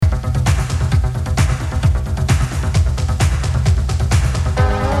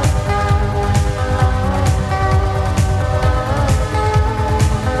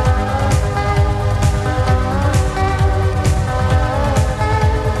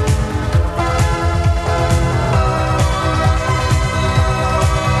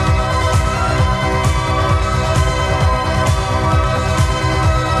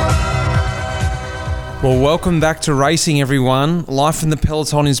Well, welcome back to racing, everyone. Life in the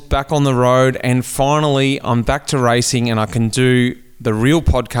Peloton is back on the road, and finally I'm back to racing and I can do the real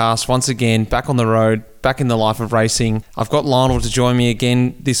podcast once again, back on the road, back in the life of racing. I've got Lionel to join me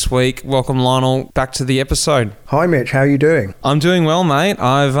again this week. Welcome, Lionel, back to the episode. Hi, Mitch. How are you doing? I'm doing well, mate.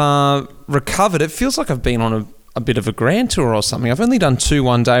 I've recovered. It feels like I've been on a bit of a grand tour or something. I've only done 2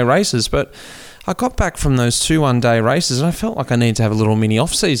 one-day races, but I got back from those 2 one-day races and I felt like I needed to have a little mini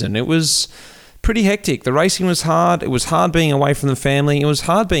off-season. It was pretty hectic. The racing was hard. It was hard being away from the family. It was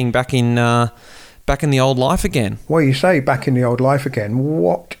hard being back in the old life again. Well, you say back in the old life again.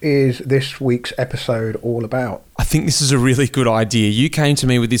 What is this week's episode all about? I think this is a really good idea. You came to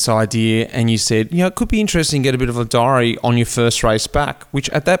me with this idea and you said, it could be interesting to get a bit of a diary on your first race back, which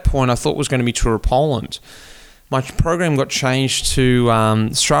at that point I thought was going to be Tour of Poland. My program got changed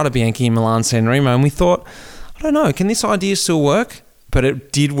to Strada Bianchi in Milan San Remo, and we thought, I don't know, can this idea still work? But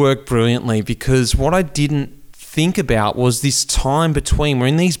it did work brilliantly, because what I didn't think about was this time between. We're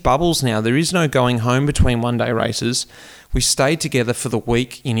in these bubbles now. There is no going home between one-day races. We stayed together for the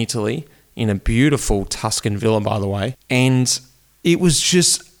week in Italy, in a beautiful Tuscan villa, by the way. And it was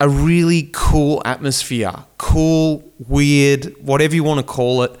just a really cool atmosphere. Cool, weird, whatever you want to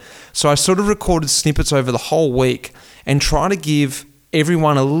call it. So I sort of recorded snippets over the whole week and try to give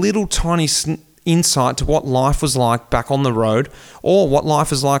everyone a little tiny insight to what life was like back on the road, or what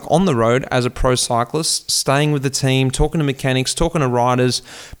life is like on the road as a pro cyclist, staying with the team, talking to mechanics, talking to riders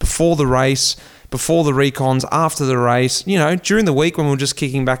before the race, before the recons, after the race, during the week when we were just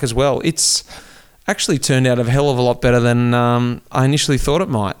kicking back as well. It's actually turned out a hell of a lot better than I initially thought it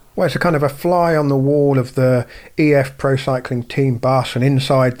might. Well, it's a kind of a fly on the wall of the EF Pro Cycling Team bus and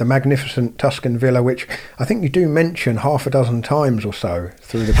inside the magnificent Tuscan villa, which I think you do mention half a dozen times or so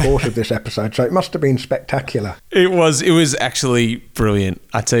through the course of this episode. So it must have been spectacular. It was actually brilliant.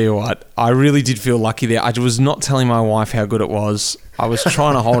 I tell you what, I really did feel lucky there. I was not telling my wife how good it was. I was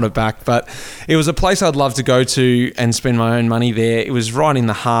trying to hold it back, but it was a place I'd love to go to and spend my own money there. It was right in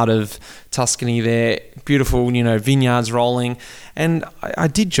the heart of Tuscany there. Beautiful, vineyards rolling. And I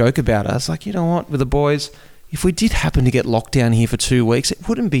did joke about it. I was like, you know what, with the boys, if we did happen to get locked down here for 2 weeks, it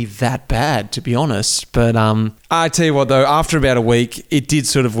wouldn't be that bad, to be honest. But I tell you what, though, after about a week, it did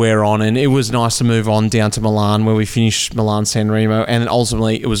sort of wear on, and it was nice to move on down to Milan, where we finished Milan San Remo, and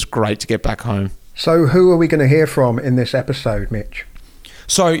ultimately it was great to get back home. So who are we going to hear from in this episode, Mitch?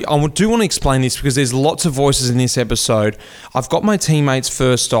 So I do want to explain this because there's lots of voices in this episode. I've got my teammates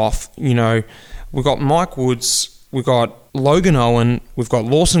first off. We've got Mike Woods, we've got Logan Owen, we've got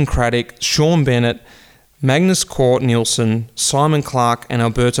Lawson Craddock, Sean Bennett, Magnus Cort Nielsen, Simon Clark and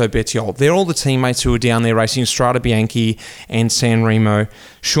Alberto Bettiol. They're all the teammates who were down there racing Strada Bianchi and San Remo.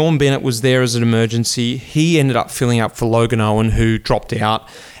 Sean Bennett was there as an emergency. He ended up filling up for Logan Owen, who dropped out.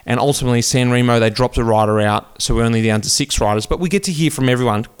 And ultimately, San Remo, they dropped a rider out, so we're only down to 6 riders. But we get to hear from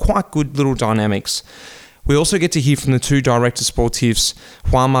everyone. Quite good little dynamics. We also get to hear from the 2 director sportifs,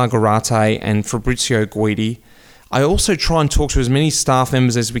 Juan Margarate and Fabrizio Guidi. I also try and talk to as many staff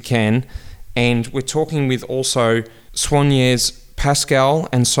members as we can, and we're talking with also Soignes, Pascal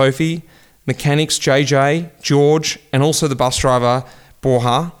and Sophie, mechanics JJ, George, and also the bus driver,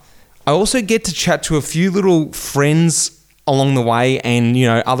 Borja. I also get to chat to a few little friends along the way, and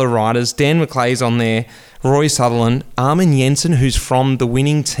other riders. Dan McClay's on there, Roy Sutherland, Armin Jensen, who's from the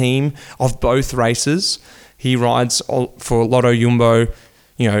winning team of both races. He rides for Lotto Jumbo.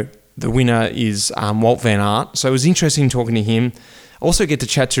 The winner is Walt Van Aert. So it was interesting talking to him. Also get to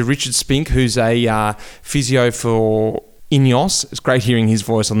chat to Richard Spink, who's a physio for Ineos. It's great hearing his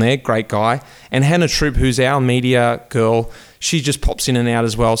voice on there. Great guy. And Hannah Troop, who's our media girl. She just pops in and out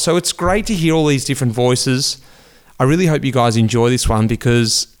as well. So it's great to hear all these different voices. I really hope you guys enjoy this one,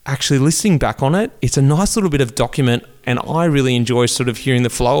 because actually listening back on it, it's a nice little bit of document, and I really enjoy sort of hearing the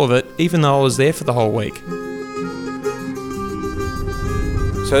flow of it, even though I was there for the whole week.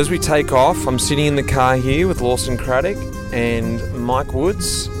 So as we take off, I'm sitting in the car here with Lawson Craddock and Mike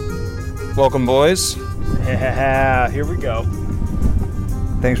Woods. Welcome, boys. Yeah, here we go.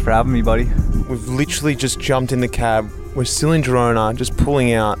 Thanks for having me, buddy. We've literally just jumped in the cab. We're still in Girona, just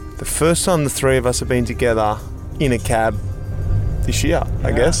pulling out. The first time the 3 of us have been together in a cab this year, yeah.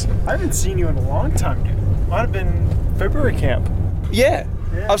 I guess. I haven't seen you in a long time, dude. Might have been February camp. Yeah.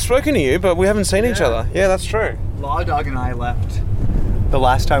 I've spoken to you, but we haven't seen each other. Yeah, that's true. Law Dog and I left. The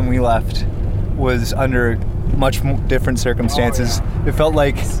last time we left was under much different circumstances. Oh, yeah. It felt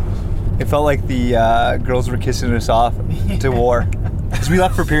like the girls were kissing us off to war, because we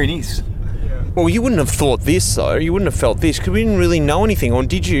left for Pyrenees. Well, you wouldn't have thought this, though. You wouldn't have felt this, because we didn't really know anything. Or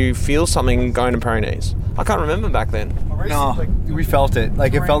did you feel something going to Pyrenees? I can't remember back then. No, we felt it.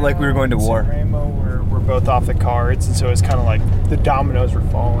 Like, it felt like we were going to war. San Remo, we're both off the cards, and so it's kind of like the dominoes were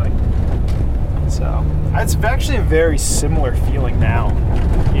falling. So it's actually a very similar feeling now,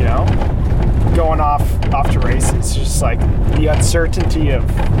 you know, going off to races, just like the uncertainty of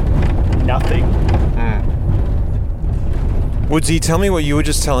nothing. Woodsy, tell me what you were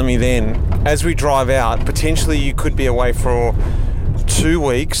just telling me then. As we drive out, potentially you could be away for 2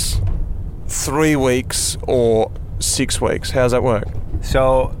 weeks, 3 weeks, or 6 weeks. How does that work?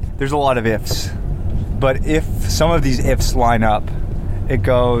 So there's a lot of ifs, but if some of these ifs line up,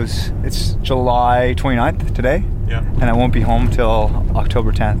 it's July 29th today, and I won't be home till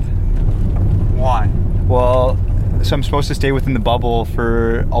October 10th. Why? Well, so I'm supposed to stay within the bubble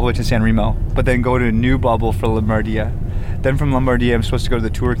for all the way to San Remo, but then go to a new bubble for Lombardia. Then from Lombardia, I'm supposed to go to the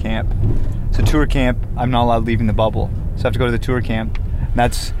tour camp. So tour camp, I'm not allowed leaving the bubble, so I have to go to the tour camp. And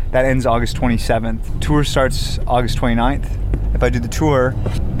that ends August 27th. Tour starts August 29th. If I do the tour,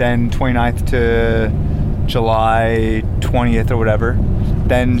 then 29th to July 20th or whatever.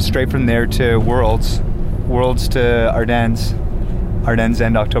 Then straight from there to Worlds to Ardennes. Ardennes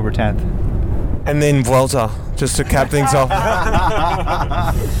end October 10th. And then Vuelta, just to cap things off.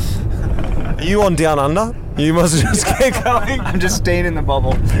 Are you on Down Under? You must just get going. I'm just staying in the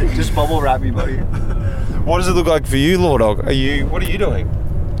bubble. Just bubble wrap me, buddy. What does it look like for you, Lord Dog? What are you doing?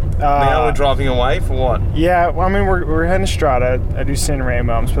 Now we're driving away for what? Yeah, well, I mean, we're heading to Strada. I do San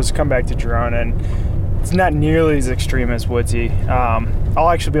Remo. I'm supposed to come back to Girona, and it's not nearly as extreme as Woodsy. I'll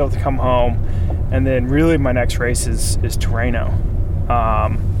actually be able to come home, and then really my next race is Tirreno.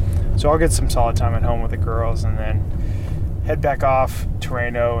 So I'll get some solid time at home with the girls, and then head back off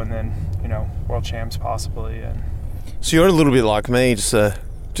Tirreno, and then, you know, World Champs possibly. And so you're a little bit like me,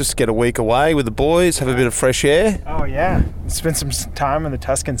 just get a week away with the boys, have a bit of fresh air. Oh yeah, spend some time in the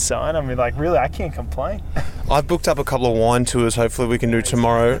Tuscan sun. I mean, like, really, I can't complain. I've booked up a couple of wine tours. Hopefully we can do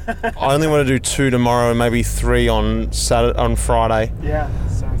tomorrow. I only want to do 2 tomorrow and maybe 3 on Friday. Yeah,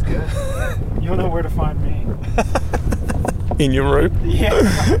 sounds good. You'll know where to find me. In your room?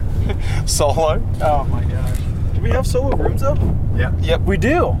 Yeah. Solo? Oh my gosh. Do we have solo rooms though? Yeah. Yep. We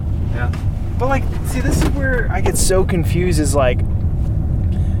do. Yeah. But like, see, this is where I get so confused, is like,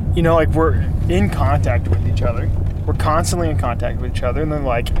 you know, like, we're in contact with each other. We're constantly in contact with each other, and then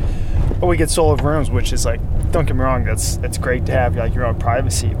like, oh, we get solo rooms, which is like, don't get me wrong, that's great to have, like, your own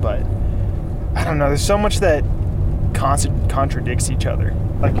privacy, but I don't know, there's so much that contradicts each other.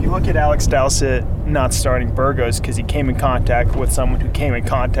 Like, you look at Alex Dowsett not starting Burgos because he came in contact with someone who came in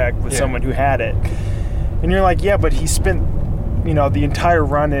contact with someone who had it, and you're like, yeah, but he spent, you know, the entire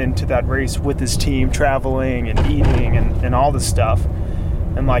run into that race with his team, traveling and eating and all this stuff.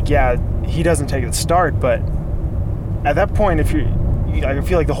 And like, yeah, he doesn't take the start, but at that point, I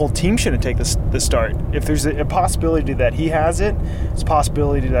feel like the whole team shouldn't take the start. If there's a possibility that he has it, it's a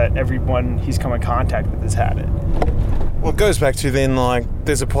possibility that everyone he's come in contact with has had it. Well, it goes back to then, like,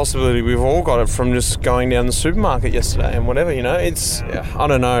 there's a possibility we've all got it from just going down the supermarket yesterday and whatever, you know. It's, I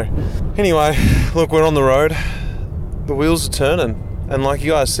don't know. Anyway, look, we're on the road. The wheels are turning. And like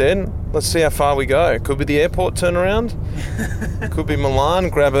you guys said, let's see how far we go. Could be the airport turnaround. Could be Milan,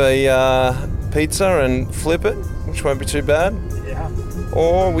 grab a pizza and flip it, which won't be too bad. Yeah.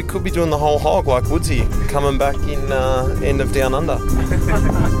 Or we could be doing the whole hog like Woodsy, coming back in end of Down Under.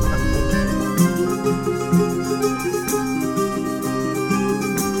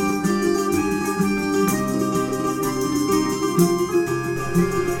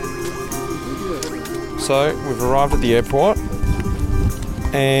 So we've arrived at the airport,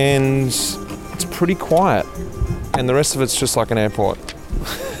 and it's pretty quiet, and the rest of it's just like an airport.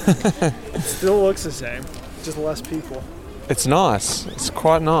 It still looks the same, just less people. It's nice. It's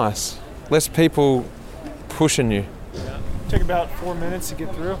quite nice. Less people pushing you. Yeah. Took about 4 minutes to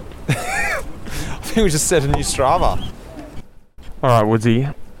get through. I think we just set a new Strava. All right,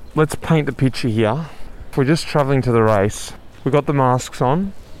 Woodsy, let's paint the picture here. We're just travelling to the race. We've got the masks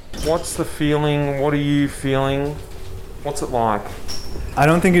on. What's the feeling? What are you feeling? What's it like? I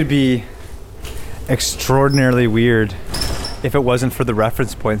don't think it'd be extraordinarily weird if it wasn't for the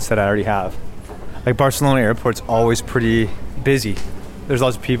reference points that I already have. Like, Barcelona airport's always pretty busy. There's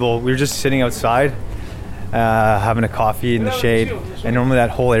lots of people. We were just sitting outside having a coffee in the shade, and normally that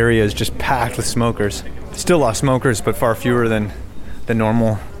whole area is just packed with smokers. Still a lot of smokers, but far fewer than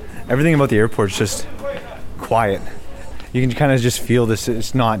normal. Everything about the airport is just quiet. You can kind of just feel this,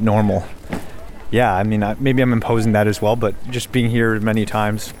 it's not normal. Yeah, I mean, maybe I'm imposing that as well, but just being here many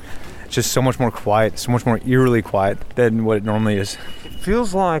times, it's just so much more quiet, so much more eerily quiet than what it normally is. It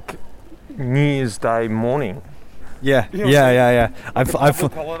feels like New Year's Day morning. Yeah, You know what I'm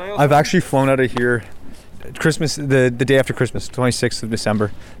yeah. I've actually flown out of here Christmas, the day after Christmas, 26th of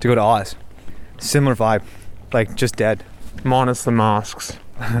December, to go to Oz. Similar vibe, like just dead. Minus the masks.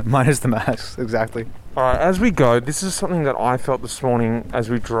 Minus the masks, exactly. All right, as we go, this is something that I felt this morning as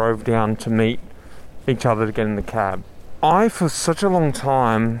we drove down to meet each other to get in the cab. I, for such a long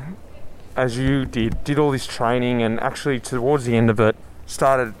time, as you did all this training, and actually towards the end of it,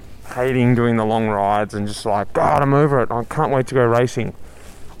 started hating doing the long rides and just like, God, I'm over it. I can't wait to go racing.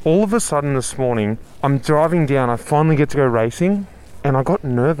 All of a sudden this morning, I'm driving down, I finally get to go racing, and I got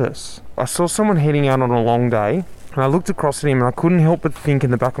nervous. I saw someone heading out on a long day, and I looked across at him and I couldn't help but think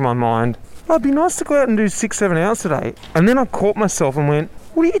in the back of my mind, oh, it'd be nice to go out and do 6-7 hours today. And then I caught myself and went,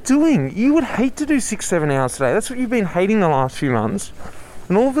 what are you doing? You would hate to do 6-7 hours today. That's what you've been hating the last few months.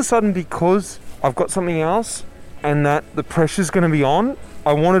 And all of a sudden, because I've got something else and that the pressure's going to be on,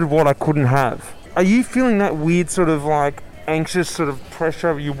 I wanted what I couldn't have. Are you feeling that weird sort of like anxious sort of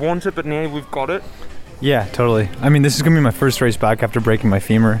pressure? You want it, but now we've got it? Yeah, totally. I mean, this is going to be my first race back after breaking my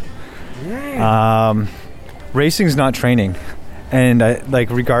femur. Yeah. Racing's not training. And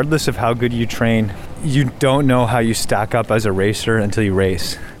regardless of how good you train, you don't know how you stack up as a racer until you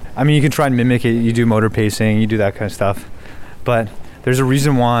race. I mean, you can try and mimic it. You do motor pacing, you do that kind of stuff. But there's a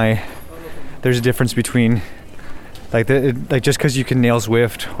reason why there's a difference between just because you can nail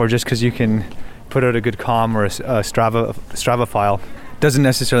Zwift or just because you can put out a good comm or a Strava file doesn't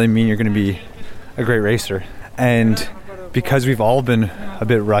necessarily mean you're going to be a great racer. And because we've all been a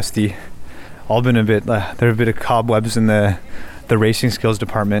bit rusty, there are a bit of cobwebs in the racing skills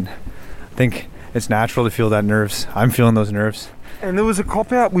department, I think it's natural to feel that nerves. I'm feeling those nerves. And there was a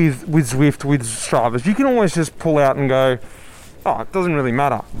cop-out with Zwift, with Stravas. You can always just pull out and go, oh, it doesn't really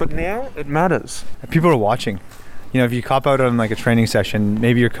matter. But now it matters. People are watching. You know, if you cop out on like a training session,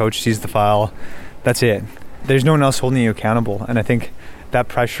 maybe your coach sees the file, that's it. There's no one else holding you accountable. And I think that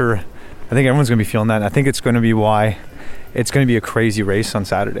pressure, I think everyone's going to be feeling that. And I think it's going to be why it's going to be a crazy race on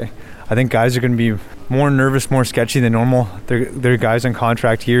Saturday. I think guys are going to be more nervous, more sketchy than normal. They're guys on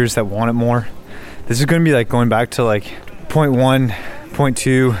contract years that want it more. This is going to be like going back to like 0.1,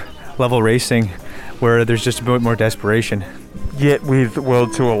 0.2 level racing where there's just a bit more desperation. Yet with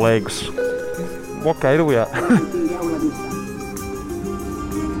World Tour legs. What gate are we at?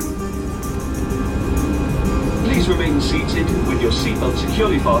 Please remain seated with your seatbelt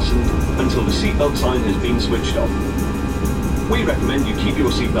securely fastened until the seatbelt sign has been switched off. We recommend you keep your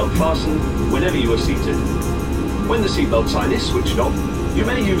seatbelt fastened whenever you are seated. When the seatbelt sign is switched off, you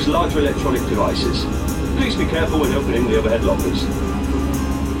may use larger electronic devices. Please be careful when opening the overhead lockers.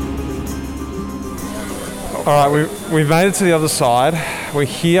 All right, we've made it to the other side. We're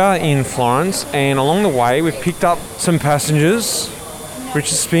here in Florence, and along the way we've picked up some passengers.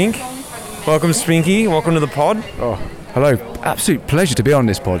 Richard Spink. Welcome, Spinky. Welcome to the pod. Oh, hello. Absolute pleasure to be on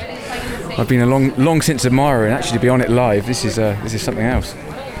this pod. I've been a long since admirer, and actually to be on it live, this is something else.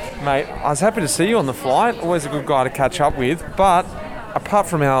 Mate, I was happy to see you on the flight. Always a good guy to catch up with. But apart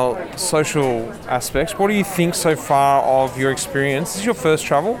from our social aspects, what do you think so far of your experience? This is your first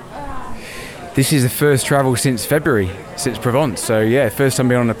travel? This is the first travel since February, since Provence. So yeah, first time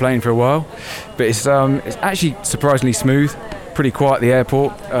being on a plane for a while. But it's actually surprisingly smooth. Pretty quiet at the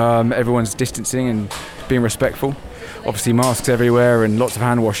airport. Everyone's distancing and being respectful. Obviously masks everywhere and lots of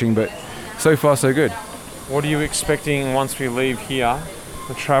hand washing, but so far so good. What are you expecting once we leave here?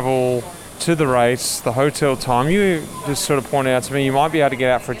 The travel to the race, the hotel time. You just sort of pointed out to me you might be able to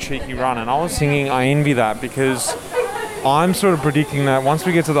get out for a cheeky run, and I was thinking I envy that, because I'm sort of predicting that once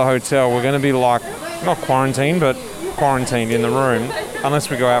we get to the hotel we're going to be like, not quarantined, but quarantined in the room, unless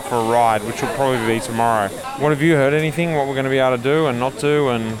we go out for a ride, which will probably be tomorrow. What, have you heard anything, what we're going to be able to do and not do?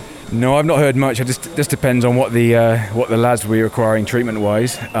 And no, I've not heard much. It just depends on what the lads will be requiring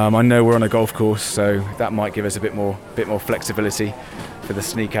treatment-wise. I know we're on a golf course, so that might give us a bit more flexibility for the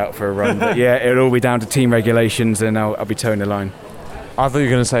sneak out for a run. But yeah, it'll all be down to team regulations, and I'll be towing the line. I thought you were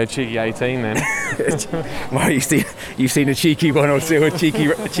going to say a cheeky 18 then. Well, you've seen a cheeky one or two, a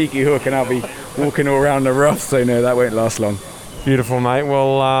cheeky hook, and I'll be walking all around the rough, so no, that won't last long. Beautiful, mate.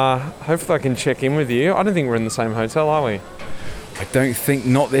 Well, hopefully I can check in with you. I don't think we're in the same hotel, are we? I don't think,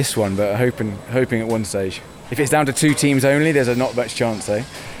 not this one, but hoping at one stage. If it's down to 2 teams only, there's not much chance, eh?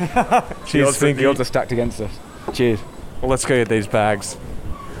 Cheers, the odds are stacked against us. Cheers. Well, let's go get these bags.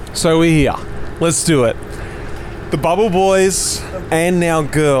 So we're here. Let's do it. The Bubble Boys and now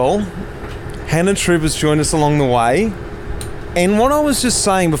girl, Hannah Troop, has joined us along the way. And what I was just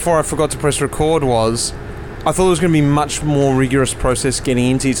saying before I forgot to press record was, I thought it was going to be a much more rigorous process getting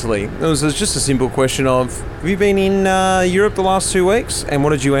into Italy. It was just a simple question of, have you been in Europe the last 2 weeks? And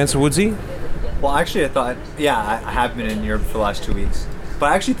what did you answer, Woodsy? Well, actually, I thought, I have been in Europe for the last 2 weeks.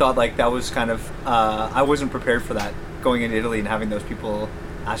 But I actually thought like that was kind of, I wasn't prepared for that, going into Italy and having those people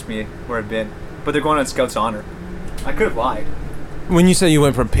ask me where I've been. but they're going on Scout's honor. I could have lied. When you say you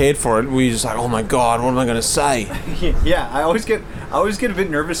weren't prepared for it, were you just like, oh my God, what am I going to say? Yeah, I always get a bit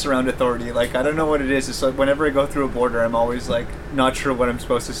nervous around authority. Like, I don't know what it is. It's like whenever I go through a border, I'm always like not sure what I'm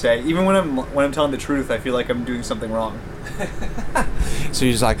supposed to say. Even when I'm telling the truth, I feel like I'm doing something wrong. So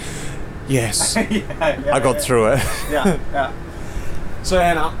you're just like, yes, yeah, I got through it. Yeah. So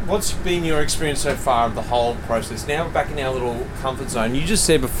Hannah, what's been your experience so far of the whole process? Now we're back in our little comfort zone. You just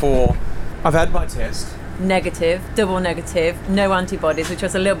said before, I've had my test. Negative, double negative, no antibodies, which I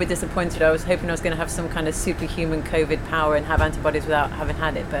was a little bit disappointed. I was hoping I was going to have some kind of superhuman COVID power and have antibodies without having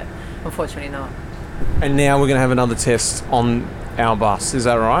had it, but unfortunately not. And now we're going to have another test on our bus. Is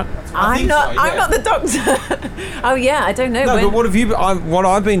that right? I'm not the doctor. Oh yeah, I don't know. No, but what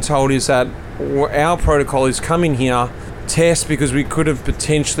I've been told is that our protocol is come in here, test, because we could have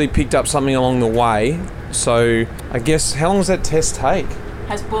potentially picked up something along the way. So I guess, how long does that test take?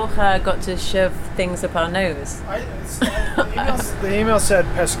 Has Borja got to shove things up our nose? The email said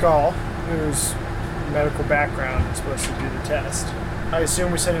Pascal, whose medical background is supposed to do the test. I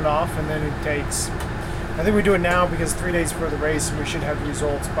assume we send it off, and then it takes... I think we do it now because 3 days before the race, and we should have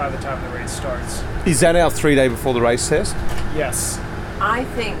results by the time the race starts. Is that our 3 day before the race test? Yes. I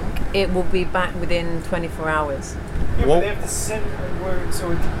think it will be back within 24 hours. Yeah, but they have to send...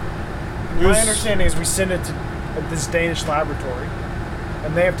 My understanding is we send it to this Danish laboratory,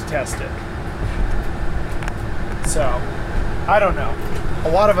 and they have to test it. So, I don't know.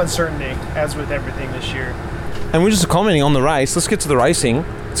 A lot of uncertainty, as with everything this year. And we're just commenting on the race. Let's get to the racing.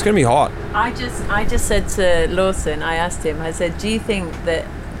 It's going to be hot. I just said to Lawson, I asked him, I said, do you think that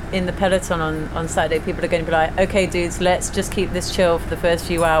in the peloton on Saturday, people are going to be like, okay, dudes, let's just keep this chill for the first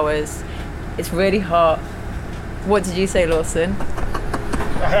few hours. It's really hot. What did you say, Lawson?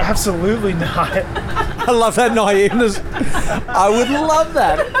 Absolutely not. I love that naiveness. I would love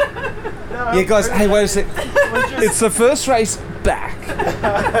that. No, yeah, guys, hey, wait a sec. It's the first race back.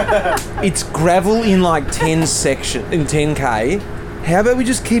 It's gravel in like 10K. How about we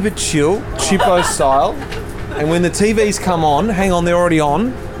just keep it chill, Chippo style, and when the TVs come on, hang on, they're already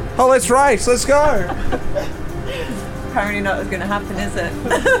on. Oh, let's race, let's go. Apparently not going to happen, is it?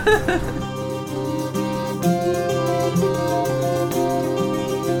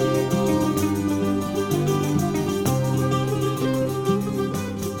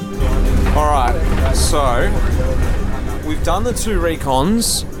 Alright, so we've done the 2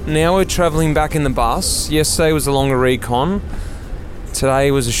 recons. Now we're travelling back in the bus. Yesterday was a longer recon.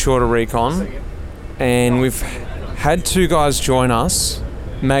 Today was a shorter recon. And we've had 2 guys join us,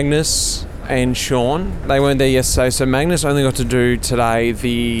 Magnus and Sean. They weren't there yesterday, so Magnus only got to do today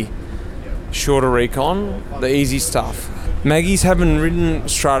the shorter recon, the easy stuff. Maggie's haven't ridden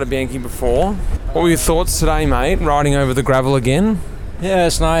Strade Bianche before. What were your thoughts today, mate, riding over the gravel again? Yeah,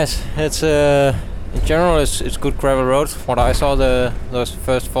 it's nice. It's in general, it's good gravel roads. What I saw those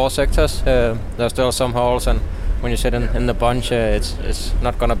first 4 sectors, there's still some holes, and when you sit in the bunch, it's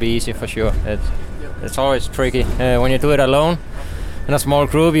not gonna be easy for sure. It's always tricky when you do it alone. In a small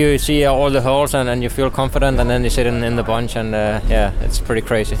group, you see all the holes and you feel confident, and then you sit in the bunch, and yeah, it's pretty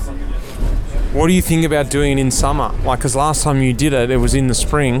crazy. What do you think about doing it in summer? Like, because last time you did it was in the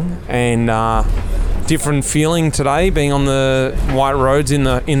spring, and different feeling today being on the white roads in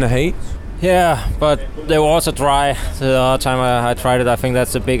the heat. Yeah, but they were also dry the other time I tried it. I think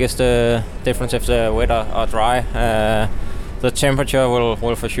that's the biggest difference if the weather are dry. The temperature will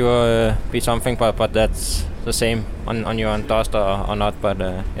for sure be something, but that's the same on you on dust or not. But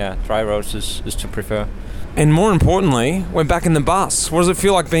yeah, dry roads is to prefer. And more importantly, we're back in the bus. What does it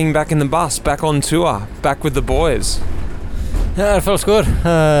feel like being back in the bus, back on tour, back with the boys? Yeah, it feels good.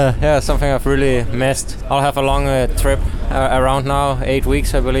 Yeah, something I've really missed. I'll have a long trip around now, 8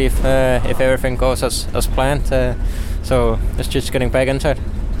 weeks, I believe, if everything goes as planned. So it's just getting back into it.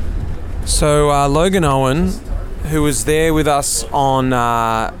 So Logan Owen, who was there with us on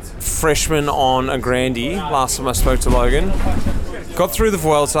freshman on a Grandi, last time I spoke to Logan, got through the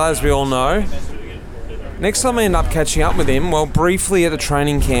Vuelta, as we all know. Next time I end up catching up with him, well, briefly at the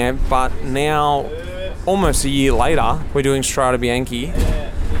training camp, but now, almost a year later, we're doing Strade Bianche.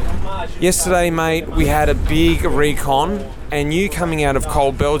 Yesterday, mate, we had a big recon, and you coming out of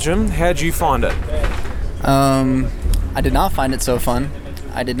cold Belgium, how'd you find it? I did not find it so fun.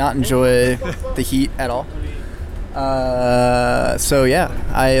 I did not enjoy the heat at all. So yeah,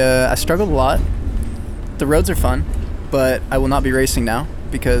 I struggled a lot. The roads are fun, but I will not be racing now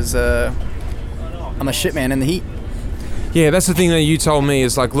because I'm a shit man in the heat. Yeah, that's the thing that you told me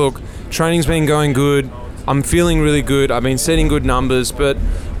is like, look, training's been going good. I'm feeling really good. I've been setting good numbers, but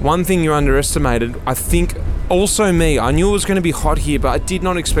one thing you underestimated, I think also me. I knew it was going to be hot here, but I did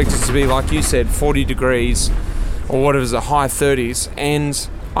not expect it to be, like you said, 40 degrees or whatever, the high 30s. And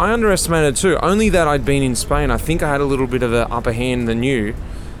I underestimated it too. Only that I'd been in Spain. I think I had a little bit of an upper hand than you.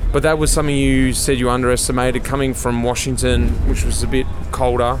 But that was something you said you underestimated, coming from Washington, which was a bit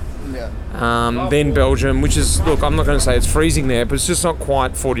colder. Yeah. Then Belgium, which is, look, I'm not going to say it's freezing there, but it's just not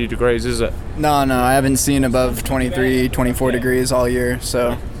quite 40 degrees, is it? No, I haven't seen above 23, 24 degrees all year.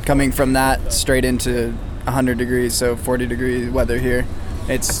 So coming from that straight into 100 degrees, so 40 degree weather here,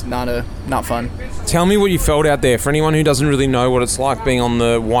 it's not fun. Tell me what you felt out there. For anyone who doesn't really know what it's like being on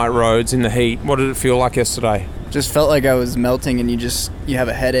the white roads in the heat, what did it feel like yesterday? Just felt like I was melting, and you have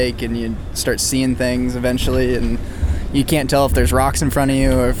a headache, and you start seeing things eventually, and you can't tell if there's rocks in front of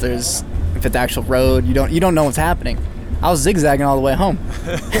you or if it's the actual road. You don't know what's happening. I was zigzagging all the way home.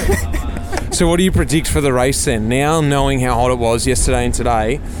 So what do you predict for the race then? Now knowing how hot it was yesterday and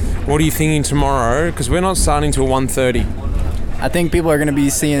today, what are you thinking tomorrow? Because we're not starting till 1:30. I think people are going to be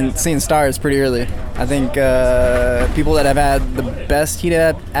seeing stars pretty early. I think people that have had the best heat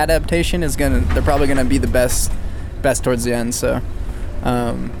adaptation they're probably going to be the best towards the end. So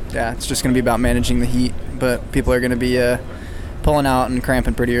it's just going to be about managing the heat. But people are going to be pulling out and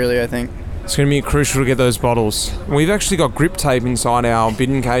cramping pretty early, I think. It's going to be crucial to get those bottles. We've actually got grip tape inside our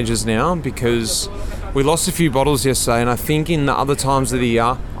bidden cages now because we lost a few bottles yesterday, and I think in the other times of the year,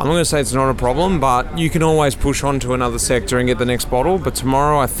 I'm not going to say it's not a problem, but you can always push on to another sector and get the next bottle. But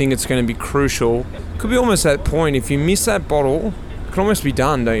tomorrow I think it's going to be crucial. Could be almost that point. If you miss that bottle, it could almost be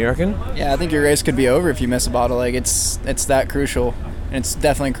done, don't you reckon? Yeah, I think your race could be over if you miss a bottle. Like it's that crucial. And it's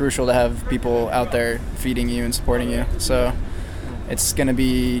definitely crucial to have people out there feeding you and supporting you. So it's going to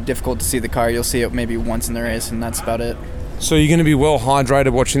be difficult to see the car. You'll see it maybe once in the race, and that's about it. So you're going to be well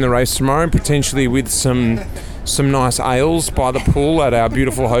hydrated watching the race tomorrow, potentially with some nice ales by the pool at our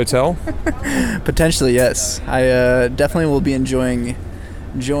beautiful hotel? Potentially, yes. I definitely will be enjoying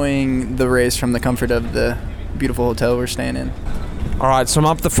the race from the comfort of the beautiful hotel we're staying in. All right, so I'm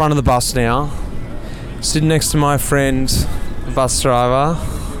up the front of the bus now, sitting next to my friend, the bus driver,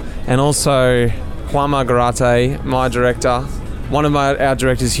 and also Juan Margarate, my director, one of our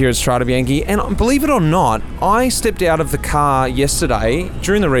directors here at Strade Bianche. And believe it or not, I stepped out of the car yesterday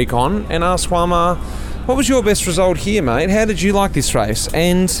during the recon and asked Juanma, what was your best result here, mate? How did you like this race?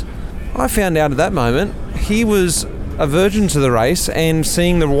 And I found out at that moment he was a virgin to the race and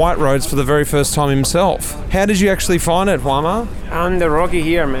seeing the white roads for the very first time himself. How did you actually find it, Juanma? I'm the rookie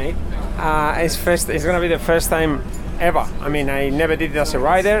here, mate. It's going to be the first time ever. I mean, I never did it as a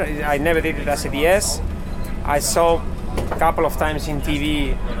rider. I never did it as a DS. I saw a couple of times in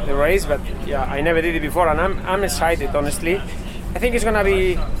TV the race, but yeah, I never did it before, and I'm excited, honestly. I think it's gonna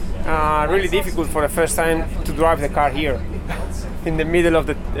be really difficult for the first time to drive the car here in the middle of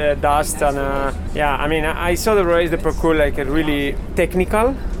the dust, and I mean, I saw the race, the parkour, like a really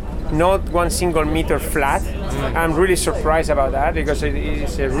technical, not one single meter flat. I'm really surprised about that because it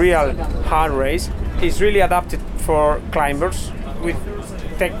is a real hard race. It's really adapted for climbers with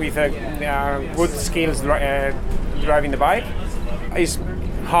good skills driving the bike. Is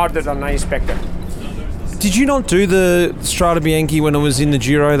harder than I expected. Did you not do the Strade Bianche when it was in the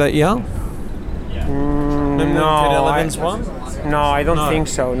Giro that year? No, I don't think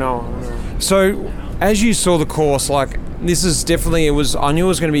so, no. So, as you saw the course, like, this is definitely, I knew it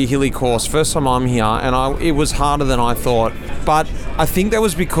was going to be a hilly course. First time I'm here, and it was harder than I thought. But I think that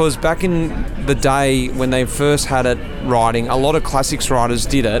was because back in the day when they first had it riding, a lot of classics riders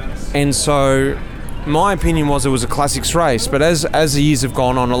did it. And so my opinion was it was a classics race, but as the years have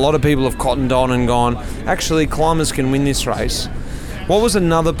gone on, a lot of people have cottoned on and gone, actually climbers can win this race. What was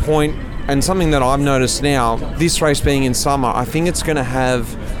another point, and something that I've noticed now, this race being in summer, I think it's going to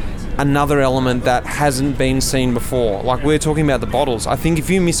have another element that hasn't been seen before. Like, we're talking about the bottles. I think if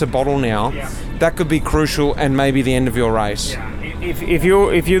you miss a bottle now, that could be crucial and maybe the end of your race. If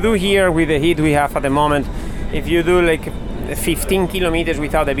you do here with the heat we have at the moment, if you do like 15 kilometers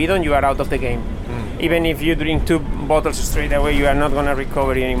without a bidon, you are out of the game. Even if you drink 2 bottles straight away, you are not going to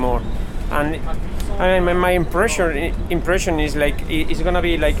recover anymore. And my impression is like it's going to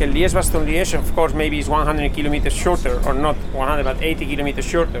be like a Liège-Bastogne-Liège. Of course, maybe it's 100 kilometers shorter, or not 100, but 80 kilometers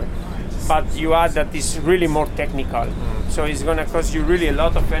shorter. But you add that it's really more technical. So it's going to cost you really a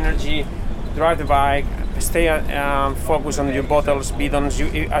lot of energy. Drive the bike, stay focused on your bottles, bidons.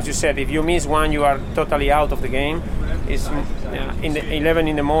 As you said, if you miss one, you are totally out of the game. It's in the 11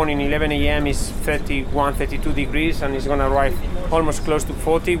 in the morning, 11 a.m. is 31, 32 degrees, and it's going to arrive almost close to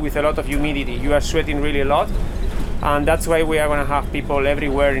 40 with a lot of humidity. You are sweating really a lot, and that's why we are going to have people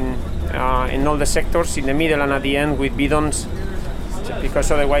everywhere in all the sectors, in the middle and at the end with bidons,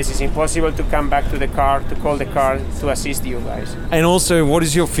 because otherwise it's impossible to come back to the car, to call the car to assist you guys. And also, what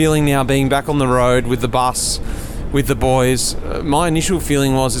is your feeling now being back on the road with the bus, with the boys? My initial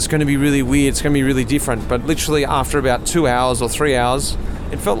feeling was it's going to be really weird, it's going to be really different, but literally after about 2 hours or 3 hours,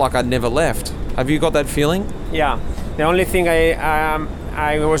 it felt like I'd never left. Have you got that feeling? Yeah, the only thing I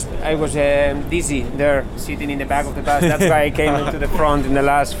was dizzy there, sitting in the back of the bus. That's why I came into the front in the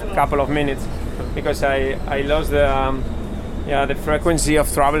last couple of minutes, because I lost the frequency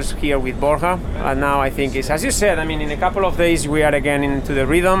of travels here with Borja, and now I think it's, as you said, I mean, in a couple of days we are again into the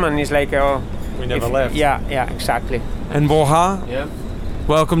rhythm, and it's like we never left. Yeah, exactly. And Borja, Yeah.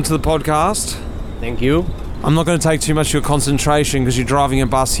 welcome to the podcast. Thank you. I'm not going to take too much of your concentration because you're driving a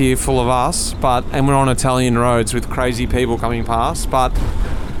bus here full of us, and we're on Italian roads with crazy people coming past. But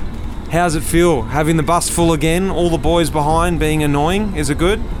how's it feel having the bus full again? All the boys behind being annoying. Is it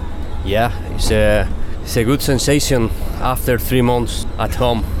good? Yeah, it's a good sensation after 3 months at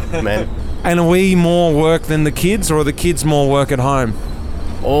home, man. And are we more work than the kids, or are the kids more work at home?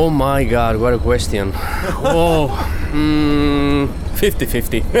 Oh my God, what a question.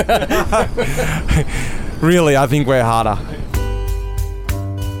 50-50. Really, I think we're harder.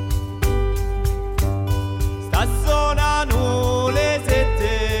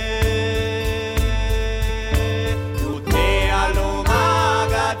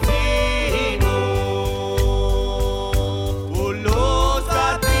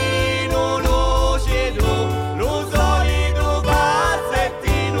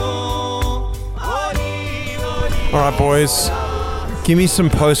 All right, boys, give me some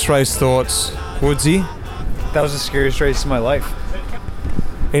post-race thoughts. Woodsy? That was the scariest race of my life.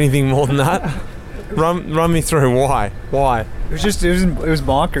 Anything more than that? Run me through why. Why? It was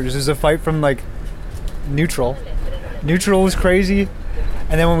bonkers. It was a fight from like neutral. Neutral was crazy,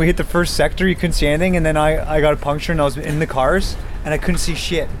 and then when we hit the first sector, you couldn't see anything, and then I got a puncture and I was in the cars and I couldn't see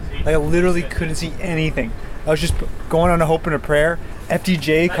shit. Like I literally couldn't see anything. I was just going on a hope and a prayer.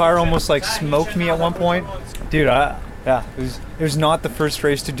 FDJ car almost like smoked me at one point. Dude, it was not the first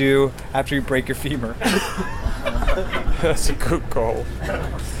race to do after you break your femur. That's a good call.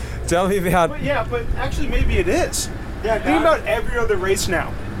 Tell me about... But actually maybe it is. Yeah, think about every other race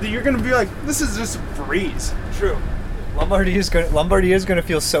now. You're going to be like, this is just a breeze. True. Lombardy is going to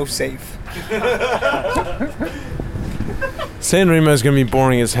feel so safe. San Remo's going to be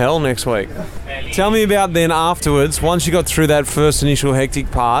boring as hell next week. Tell me about then afterwards, once you got through that first initial hectic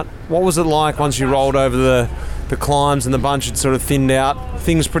part, what was it like once you rolled over the climbs and the bunch had sort of thinned out?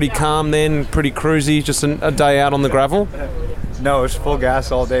 Things pretty calm then, pretty cruisy, just a day out on the gravel? No, it was full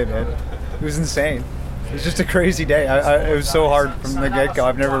gas all day, man. It was insane. It was just a crazy day. It was so hard from the get-go.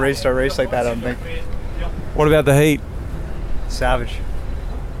 I've never raced a race like that, I don't think. What about the heat? Savage.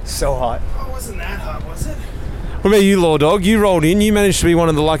 So hot. Oh, it wasn't that hot, was it? What about you, Law Dog? You rolled in. You managed to be one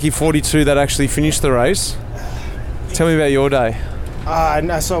of the lucky 42 that actually finished the race. Tell me about your day.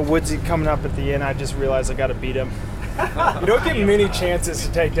 I saw Woodsy coming up at the end. I just realized I got to beat him. You don't get many chances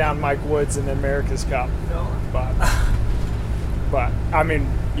to take down Mike Woods in the America's Cup. But I mean,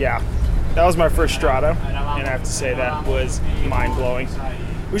 yeah. That was my first Strada, and I have to say that was mind-blowing.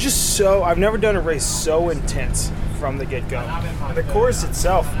 It was just so... I've never done a race so intense from the get-go. And the course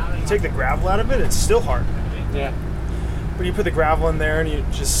itself, you take the gravel out of it, it's still hard. Yeah. But you put the gravel in there and you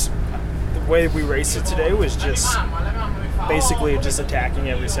just... The way we raced it today was just basically just attacking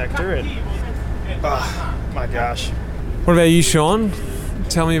every sector and... my gosh. What about you, Sean?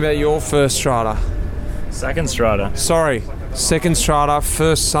 Tell me about your first Strada. Second Strada. Sorry. Second Strada,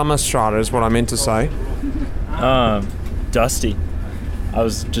 first summer Strada is what I meant to say. Dusty. I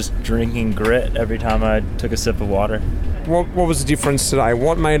was just drinking grit every time I took a sip of water. What was the difference today?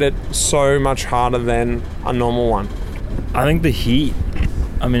 What made it so much harder than a normal one? I think the heat.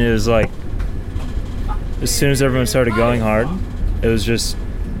 I mean, it was like, as soon as everyone started going hard, it was just,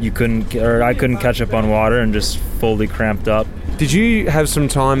 I couldn't catch up on water and just fully cramped up. Did you have some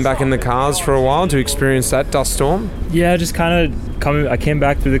time back in the cars for a while to experience that dust storm? Yeah, just kind of I came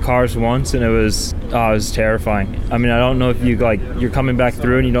back through the cars once and it was terrifying. I mean, I don't know if you're coming back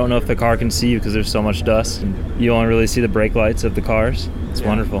through and you don't know if the car can see you because there's so much dust and you only really see the brake lights of the cars. It's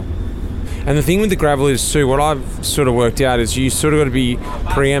wonderful. And the thing with the gravel is too, what I've sort of worked out is you sort of got to be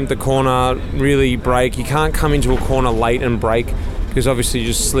preempt the corner, really brake. You can't come into a corner late and brake because obviously you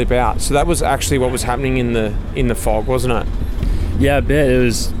just slip out. So that was actually what was happening in the fog, wasn't it? Yeah, a bit. It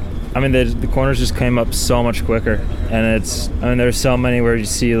was, I mean, the corners just came up so much quicker. And there's so many where you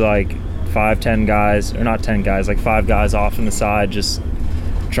see like 5 guys like 5 guys off in the side just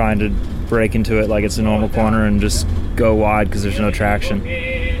trying to break into it like it's a normal corner and just go wide because there's no traction.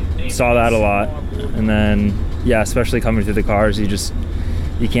 Saw that a lot. And then yeah, especially coming through the cars,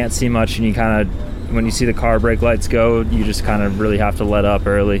 you can't see much, and you kind of, when you see the car brake lights go, you just kind of really have to let up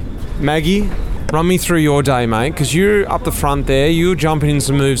early. Maggie, run me through your day, mate, because you're up the front there. You were jumping in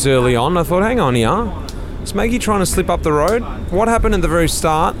some moves early on. I thought, hang on here. Is Maggie trying to slip up the road? What happened at the very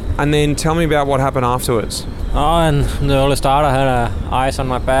start? And then tell me about what happened afterwards. Oh, and the early start, I had ice on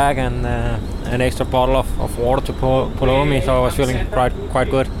my back and an extra bottle of water to put over me, so I was feeling quite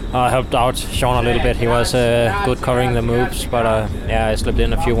good. I helped out Sean a little bit. He was good covering the moves, but I slipped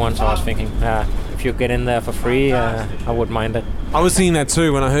in a few ones. So I was thinking, if you get in there for free, I wouldn't mind it. I was thinking that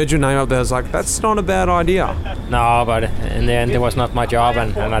too. When I heard your name up there, I was like, that's not a bad idea. No, but in the end, it was not my job,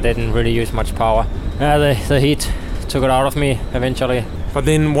 and I didn't really use much power. The heat took it out of me eventually. But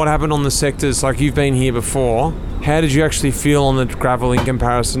then what happened on the sectors? Like, you've been here before. How did you actually feel on the gravel in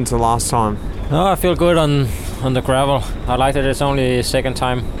comparison to last time? No, I feel good on the gravel. I like that it's only second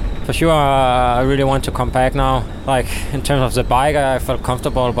time. For sure, I really want to come back now. Like, in terms of the bike, I felt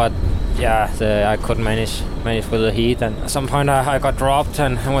comfortable, but yeah, I couldn't manage with the heat. And at some point I got dropped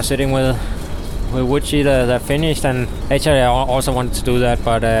and I was sitting with Woodsy that finished. And actually I also wanted to do that,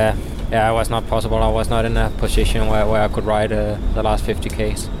 but it was not possible. I was not in a position where I could ride the last 50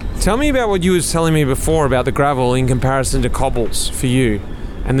 Ks. Tell me about what you was telling me before about the gravel in comparison to cobbles for you,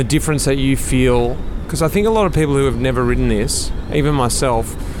 and the difference that you feel. Because I think a lot of people who have never ridden this, even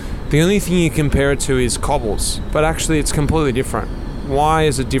myself, the only thing you compare it to is cobbles, but actually it's completely different. Why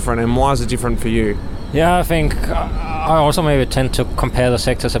is it different, and why is it different for you? Yeah, I think I also maybe tend to compare the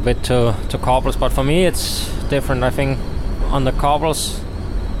sectors a bit to cobbles, but for me it's different. I think on the cobbles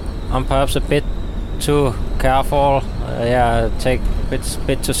I'm perhaps a bit too careful. Take a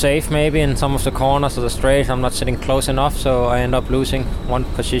bit too safe maybe in some of the corners of the straight. I'm not sitting close enough, so I end up losing one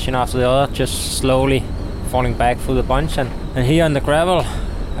position after the other, just slowly falling back through the bunch. And here on the gravel,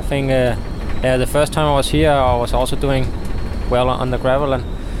 I think the first time I was here I was also doing well on the gravel, and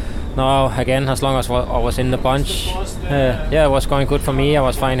now again, as long as I was in the bunch, it was going good for me. I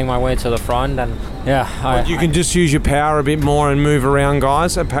was finding my way to the front, and you can just use your power a bit more and move around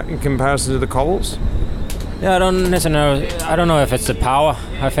guys in comparison to the cobbles. Yeah, I don't know if it's the power.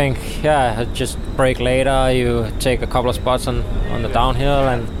 I think just brake later, you take a couple of spots on the downhill,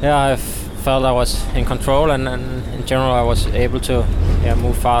 and I felt I was in control, and in general I was able to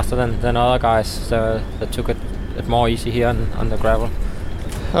move faster than other guys. So that took it more easy here on the gravel.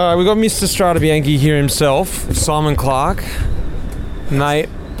 All right, we've got Mr. Strade Bianchi here himself, Simon Clark. Mate,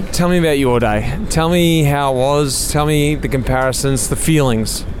 tell me about your day. Tell me how it was. Tell me the comparisons, the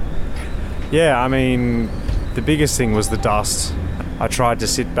feelings. Yeah, I mean, the biggest thing was the dust. I tried to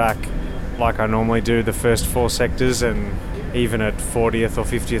sit back like I normally do the first 4 sectors, and even at 40th or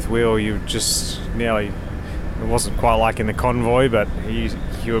 50th wheel, you just nearly, it wasn't quite like in the convoy, but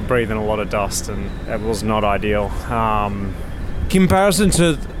you were breathing a lot of dust, and it was not ideal. Comparison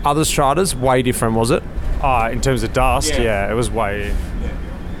to other Strades, way different, was it? In terms of dust, yeah, it was way,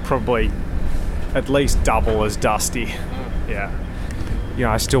 probably at least double as dusty. Yeah. You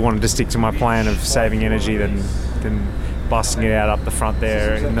know, I still wanted to stick to my plan of saving energy than busting it out up the front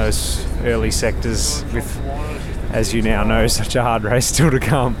there in those early sectors with, as you now know, such a hard race still to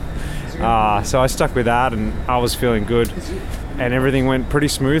come. So I stuck with that, and I was feeling good, and everything went pretty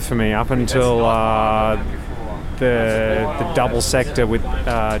smooth for me up until the double sector with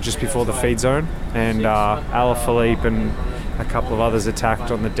just before the feed zone, and Alaphilippe and a couple of others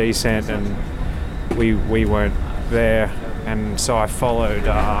attacked on the descent, and we weren't there, and so I followed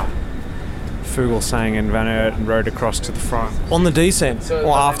Fuglsang and Van Aert and rode across to the front. On the descent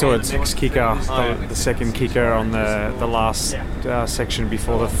or afterwards? Next kicker, the second kicker on the last section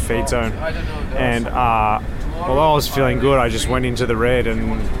before the feed zone, and although I was feeling good, I just went into the red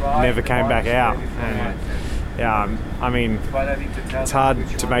and never came back out. And I mean, it's hard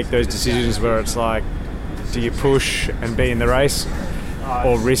to make those decisions where it's like, do you push and be in the race,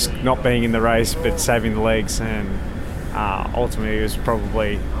 or risk not being in the race but saving the legs? And ultimately it was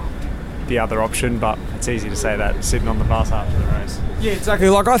probably the other option, but it's easy to say that sitting on the bus after the race. Yeah, exactly.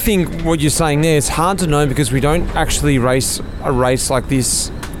 Like, I think what you're saying there is hard to know, because we don't actually race a race like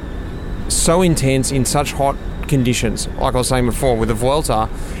this so intense in such hot conditions. Like I was saying before, with the Vuelta,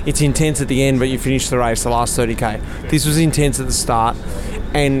 it's intense at the end, but you finish the race, the last 30k. This was intense at the start,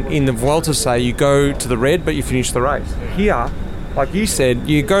 and in the Vuelta, say, you go to the red, but you finish the race. Here, like you said,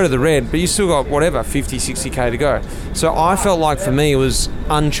 you go to the red, but you still got whatever, 50, 60k to go. So I felt like for me it was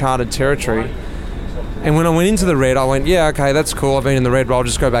uncharted territory. And when I went into the red, I went, yeah, okay, that's cool, I've been in the red, but I'll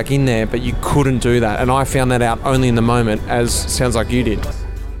just go back in there. But you couldn't do that, and I found that out only in the moment, as sounds like you did.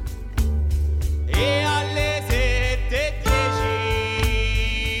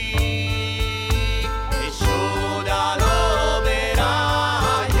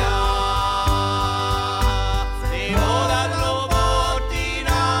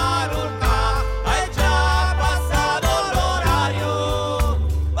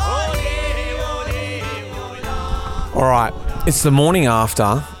 All right, it's the morning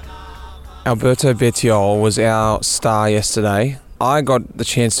after. Alberto Bettiol was our star yesterday. I got the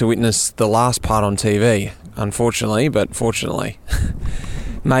chance to witness the last part on TV, unfortunately, but fortunately.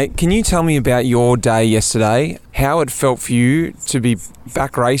 Mate, can you tell me about your day yesterday, how it felt for you to be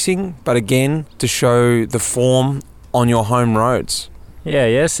back racing, but again, to show the form on your home roads? Yeah,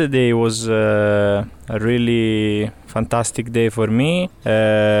 yesterday was a really fantastic day for me.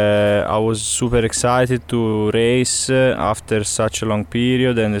 I was super excited to race after such a long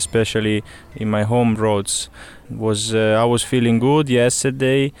period, and especially in my home roads. I was feeling good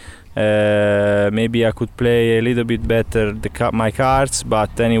yesterday. Maybe I could play a little bit better my cards,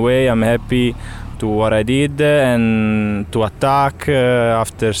 but anyway, I'm happy to what I did and to attack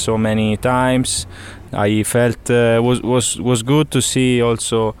after so many times. I felt was good to see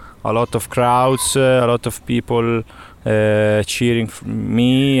also a lot of crowds, a lot of people cheering for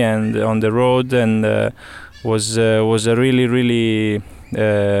me and on the road, and was a really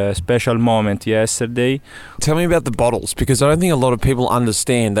special moment yesterday. Tell me about the bottles, because I don't think a lot of people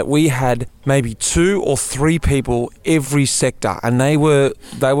understand that we had maybe 2 or 3 people every sector, and they were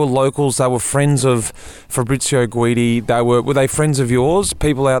locals. They were friends of Fabrizio Guidi. Were they friends of yours?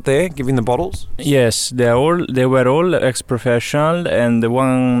 People out there giving the bottles? Yes, they were all ex-professional, and the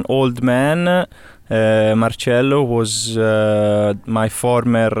one old man, Marcello, was my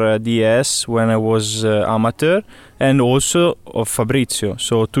former DS when I was amateur, and also of Fabrizio.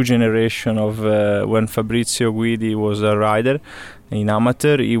 So 2 generations of when Fabrizio Guidi was a rider in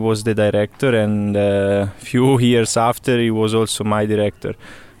amateur, he was the director, and few years after he was also my director.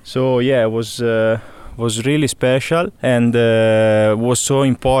 So yeah, it was really special, and was so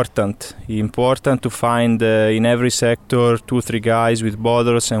important to find in every sector 2-3 guys with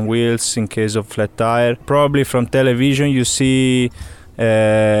bottles and wheels in case of flat tire. Probably from television you see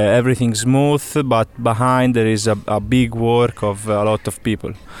everything smooth, but behind there is a big work of a lot of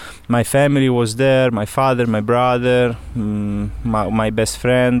people. My family was there, my father, my brother, my best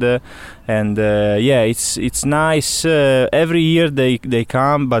friend, and yeah, it's nice. Every year they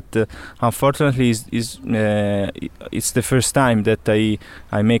come, but unfortunately it's the first time that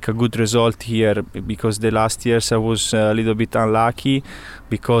I make a good result here, because the last years I was a little bit unlucky,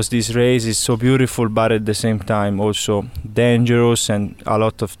 because this race is so beautiful but at the same time also dangerous, and a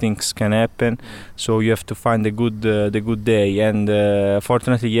lot of things can happen, so you have to find the good day, and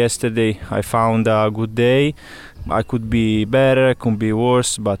fortunately yesterday I found a good day. I could be better, I could be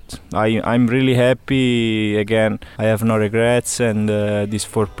worse, but I'm really happy again. I have no regrets, and this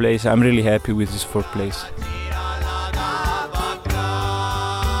 4th place, I'm really happy with this 4th place.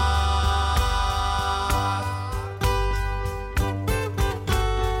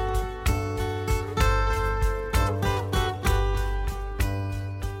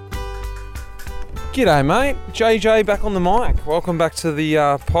 G'day, mate. JJ back on the mic. Welcome back to the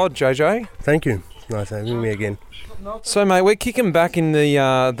pod, JJ. Thank you. Nice having me again. So, mate, we're kicking back in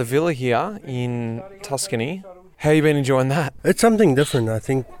the villa here in Tuscany. How you been enjoying that? It's something different. I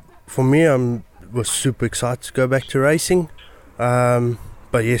think for me, was super excited to go back to racing.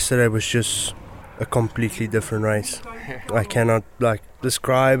 But yesterday was just a completely different race. I cannot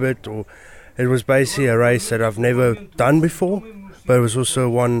describe it. Or it was basically a race that I've never done before, but it was also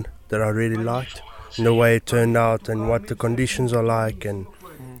one that I really liked. And the way it turned out and what the conditions are like, and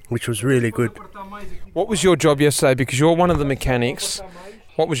which was really good. What was your job yesterday? Because you're one of the mechanics.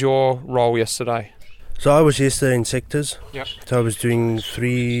 What was your role yesterday? So I was yesterday in sectors. Yep. So I was doing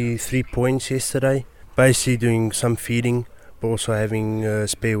three points yesterday. Basically doing some feeding, but also having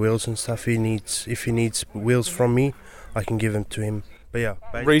spare wheels and stuff. If he needs wheels from me, I can give them to him. But yeah,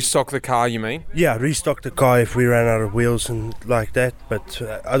 restock the car, you mean? Yeah, restock the car if we ran out of wheels and like that. But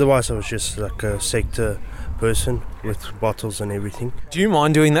otherwise, I was just like a sector person with bottles and everything. Do you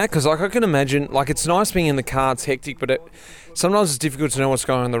mind doing that? Because I can imagine, it's nice being in the car, it's hectic, but sometimes it's difficult to know what's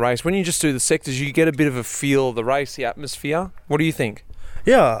going on in the race. When you just do the sectors, you get a bit of a feel of the race, the atmosphere. What do you think?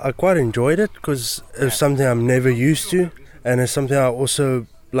 Yeah, I quite enjoyed it, because it's something I'm never used to, and it's something I also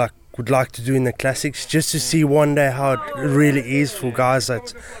would like to do in the classics, just to see one day how it really is for guys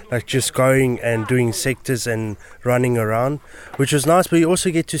that's just going and doing sectors and running around, which was nice. But you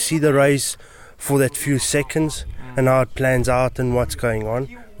also get to see the race for that few seconds and how it plans out and what's going on,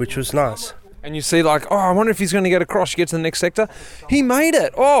 which was nice. And you see I wonder if he's going to get across. You get to the next sector, he made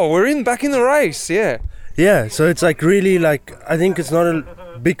it. Oh, we're back in the race. Yeah, so it's really I think it's not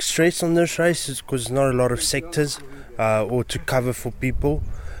a big stress on this race, because it's not a lot of sectors or to cover for people.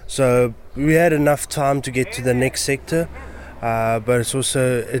 So we had enough time to get to the next sector, But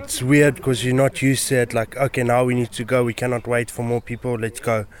it's weird because you're not used to it. Like, okay, now we need to go. We cannot wait for more people. Let's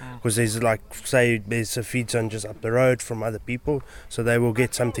go. Because there's like, say, there's a feed zone just up the road from other people, so they will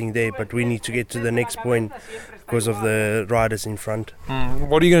get something there. But we need to get to the next point because of the riders in front.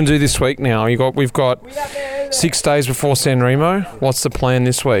 What are you going to do this week now? We've got 6 days before San Remo. What's the plan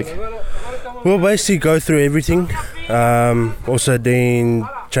this week? We'll basically go through everything. Also then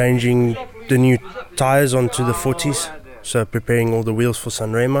changing the new tyres onto the 40s. So preparing all the wheels for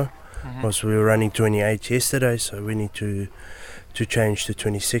San Remo. Also we were running 28 yesterday, so we need to change to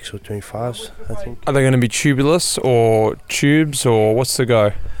 26 or 25s, I think. Are they going to be tubeless or tubes, or what's the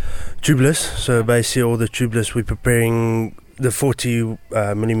go? Tubeless. So basically all the tubeless, we're preparing the 40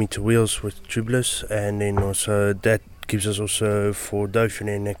 millimeter wheels with tubeless, and then also that gives us also for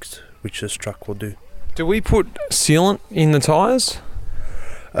Dauphiné next, which this truck will do. Do we put sealant in the tyres?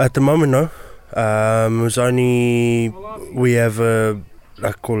 At the moment, no. It was only we have a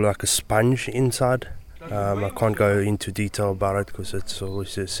sponge inside. I can't go into detail about it because it's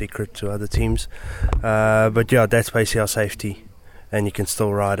always a secret to other teams. But yeah, that's basically our safety, and you can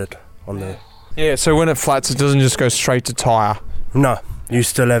still ride it on the. Yeah, so when it flats, it doesn't just go straight to tyre. No, you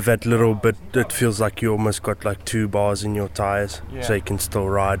still have that little bit. It feels like you almost got like 2 bars in your tyres, so you can still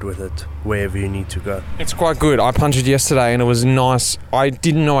ride with it wherever you need to go. It's quite good. I punctured yesterday and it was nice. I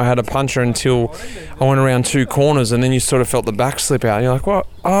didn't know I had a puncture until I went around 2 corners, and then you sort of felt the back slip out. And you're like, "What?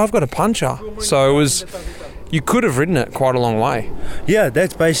 Oh, I've got a puncture." So it was. You could have ridden it quite a long way. Yeah,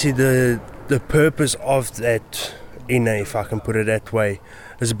 that's basically the purpose of that inner, if I can put it that way,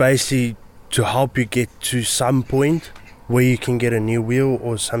 is basically to help you get to some point where you can get a new wheel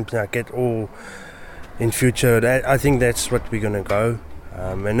or something like that, or in future. I think that's what we're going to go.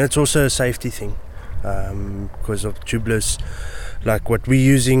 And it's also a safety thing because of tubeless. Like what we're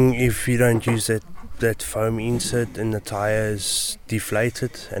using, if you don't use that foam insert and the tyre is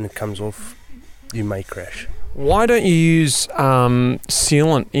deflated and it comes off, you may crash. Why don't you use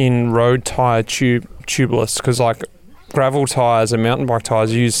sealant in road tyre tubeless? Because like gravel tyres and mountain bike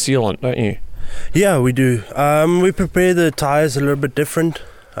tyres use sealant, don't you? Yeah, we do. We prepare the tyres a little bit different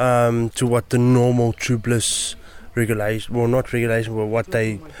to what the normal tubeless regulation, well not regulation, but what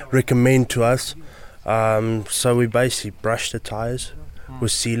they recommend to us. So we basically brush the tyres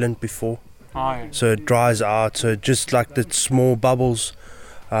with sealant before. So it dries out, so just like the small bubbles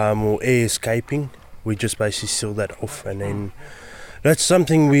or air escaping, we just basically seal that off, and then that's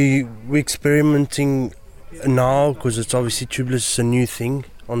something we're experimenting now because it's obviously tubeless is a new thing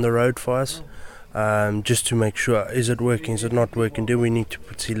on the road for us. Just to make sure, is it working, is it not working, do we need to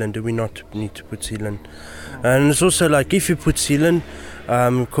put sealant, do we not need to put sealant. And it's also like if you put sealant,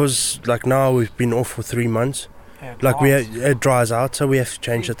 because like now we've been off for 3 months, it dries out, so we have to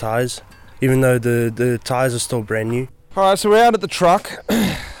change the tyres even though the tyres are still brand new. Alright, so we're out at the truck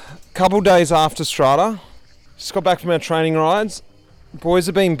couple days after Strata. Just got back from our training rides. Boys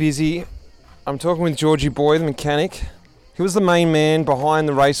have been busy. I'm talking with Georgie Boy, the mechanic. He was the main man behind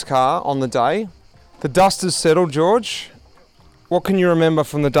the race car on the day. The dust has settled, George. What can you remember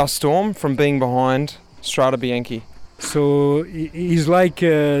from the dust storm, from being behind Strada Bianchi? So it's like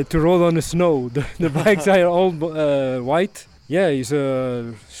to roll on the snow. The bikes are all white. Yeah, it's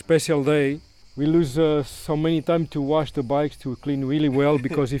a special day. We lose so many time to wash the bikes, to clean really well,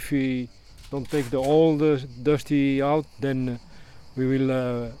 because if we don't take all the dusty out, then we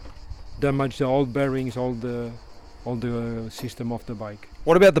will damage the old bearings, all the system of the bike.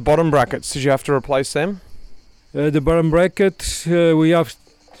 What about the bottom brackets? Did you have to replace them? The bottom brackets, we have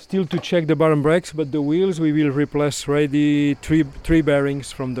still to check the bottom brakes, but the wheels we will replace ready three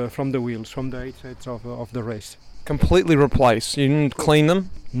bearings from the wheels, from the 8 sets of the race. Completely replace. You didn't clean them?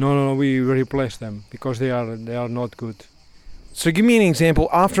 No, we replace them because they are not good. So give me an example.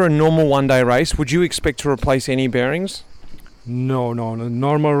 After a normal one-day race, would you expect to replace any bearings? No.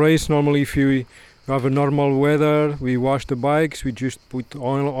 Normal race, normally if you have a normal weather, we wash the bikes, we just put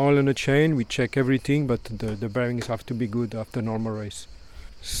oil in the chain, we check everything, but the bearings have to be good after normal race.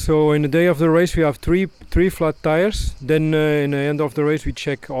 So in the day of the race we have three flat tires, then in the end of the race we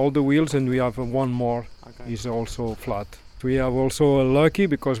check all the wheels and we have one more is also flat. We have also lucky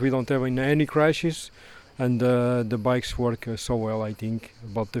because we don't have any crashes, and the bikes work so well, I think.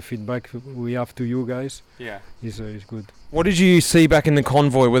 But the feedback we have to you guys is good. What did you see back in the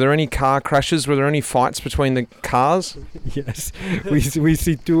convoy? Were there any car crashes? Were there any fights between the cars? Yes, we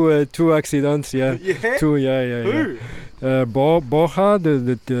see two accidents. Yeah, two. Yeah. Who? Bocha,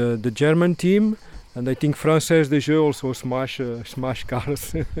 the German team, and I think Française des Jeux also smash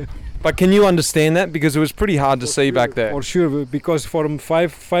cars. But can you understand that? Because it was pretty hard to see back there. For sure, because from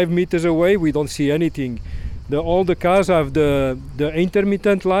five meters away we don't see anything. all the cars have the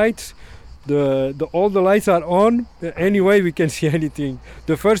intermittent lights. All the lights are on. Anyway, we can see anything.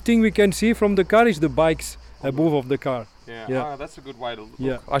 The first thing we can see from the car is the bikes above of the car. Yeah. Oh, that's a good way to look.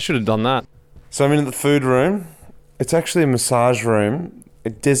 Yeah. I should have done that. So I'm in the food room. It's actually a massage room, a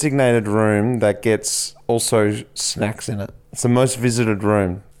designated room that gets also snacks in it. It's the most visited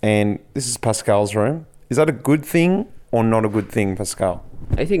room. And this is Pascal's room. Is that a good thing or not a good thing, Pascal?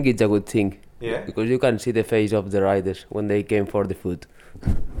 I think it's a good thing. Yeah. Because you can see the face of the riders when they came for the food.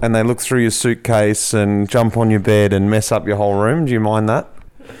 And they look through your suitcase and jump on your bed and mess up your whole room. Do you mind that?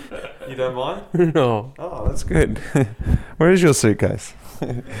 You don't mind? No. Oh, that's good. Where is your suitcase?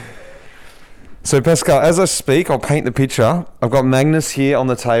 So Pascal, as I speak, I'll paint the picture. I've got Magnus here on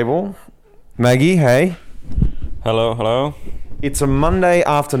the table. Maggie, hey. Hello. It's a Monday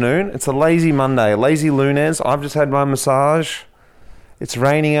afternoon. It's a lazy Monday, lazy lunes. I've just had my massage. It's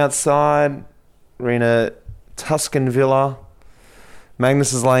raining outside. We're in a Tuscan villa.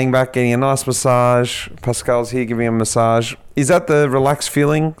 Magnus is laying back getting a nice massage. Pascal's here giving a massage. Is that the relaxed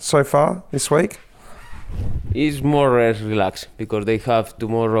feeling so far this week? It's more or less relaxed because they have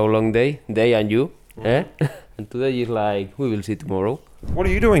tomorrow long day, they and you. And today is like, we will see tomorrow. What are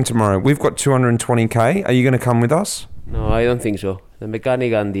you doing tomorrow? We've got 220k. Are you going to come with us? No, I don't think so. The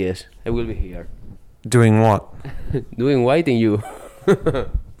mechanic and yes, I will be here. Doing what? Doing waiting you.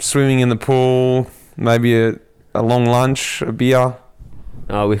 Swimming in the pool, maybe a long lunch, a beer.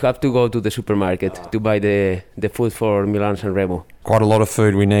 No, we have to go to the supermarket to buy the food for Milan San Remo. Quite a lot of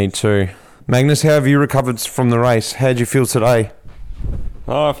food we need too. Magnus, how have you recovered from the race? How'd you feel today?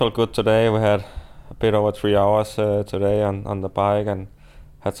 Oh, I felt good today. We had a bit over 3 hours today on the bike and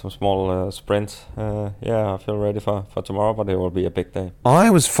had some small sprints. I feel ready for tomorrow, but it will be a big day. I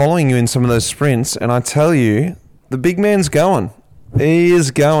was following you in some of those sprints, and I tell you, the big man's going. He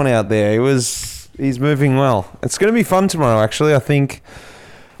is going out there. He's moving well. It's going to be fun tomorrow, actually. I think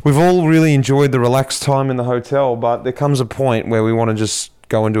we've all really enjoyed the relaxed time in the hotel, but there comes a point where we want to just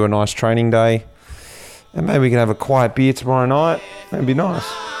go and do a nice training day, and maybe we can have a quiet beer tomorrow night. That'd be nice.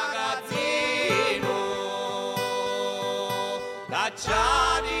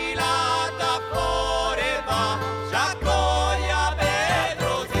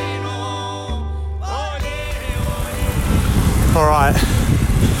 All right,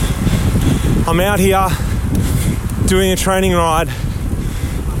 I'm out here doing a training ride,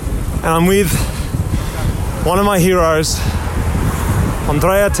 and I'm with one of my heroes,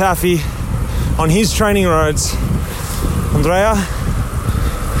 Andrea Tafi, on his training roads. Andrea,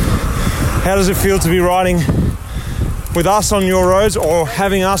 how does it feel to be riding with us on your roads or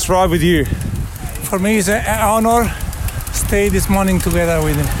having us ride with you? For me, it's an honor to stay this morning together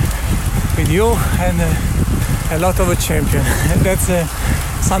with you and a lot of a champion. That's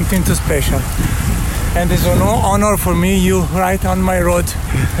something too special. And it's an honor for me, you ride on my road.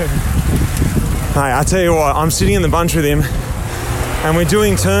 Hey, I tell you what, I'm sitting in the bunch with him and we're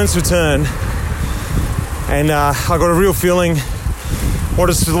doing turns for turn, and I got a real feeling what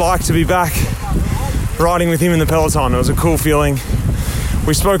it's like to be back riding with him in the peloton. It was a cool feeling.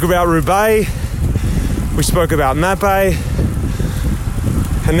 We spoke about Roubaix, we spoke about Mapei,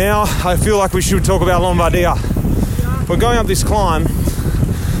 and now I feel like we should talk about Lombardia. We're going up this climb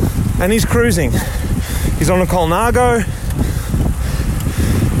and he's cruising. He's on a Colnago.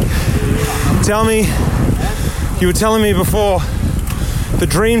 Tell me, you were telling me before, the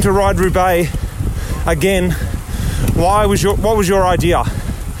dream to ride Roubaix again. What was your idea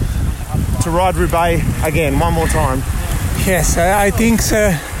to ride Roubaix again, one more time? Yes, I think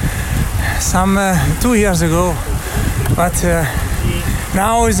some 2 years ago, but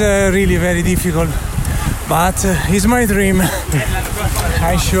now is really very difficult. But it's my dream.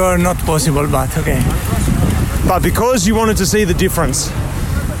 I'm sure not possible, but okay. But because you wanted to see the difference,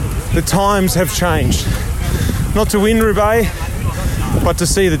 the times have changed. Not to win Roubaix, but to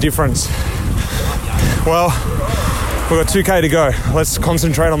see the difference. Well, we've got 2k to go. Let's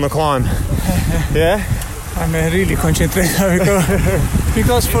concentrate on the climb. Yeah? I'm really concentrated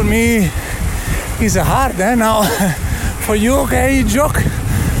because for me it's hard now. For you, okay, joke,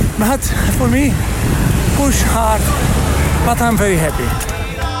 but for me, push hard. But I'm very happy.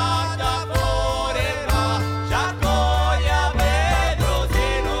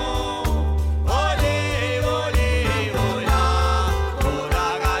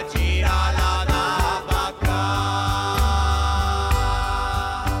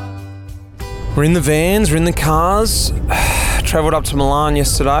 We're in the vans, we're in the cars. Travelled up to Milan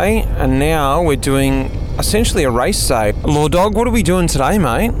yesterday, and now we're doing essentially a race day. Law Dog, what are we doing today,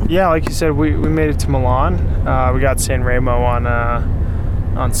 mate? Yeah, like you said, we made it to Milan. We got San Remo on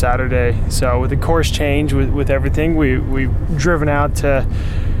on Saturday. So with the course change, with everything, we've driven out to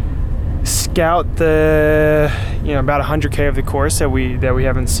scout the about 100K of the course that we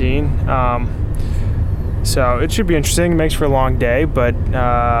haven't seen. So it should be interesting. It makes for a long day, but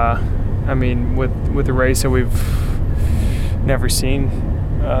I mean, with a race that we've never seen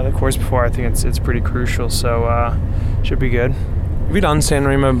the course before, I think it's pretty crucial. So should be good. Have you done San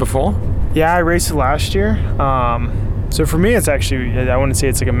Remo before? Yeah, I raced it last year. So for me, it's actually, I wouldn't say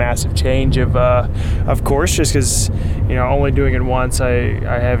it's like a massive change of course, just because only doing it once, I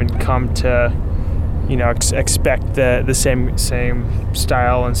haven't come to expect the same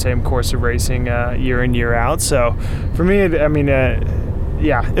style and same course of racing year in, year out. So for me,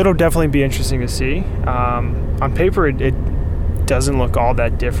 yeah, it'll definitely be interesting to see. On paper, it doesn't look all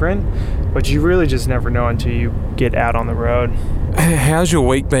that different, but you really just never know until you get out on the road. How's your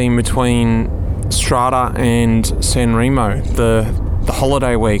week been between Strada and San Remo, the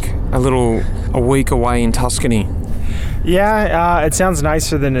holiday week, a week away in Tuscany? Yeah, it sounds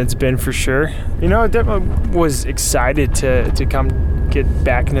nicer than it's been for sure. I definitely was excited to come get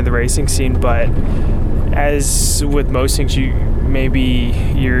back into the racing scene, but as with most things, maybe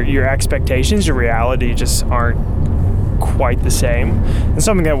your expectations, your reality just aren't quite the same. And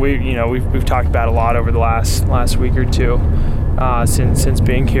something that we've talked about a lot over the last week or two since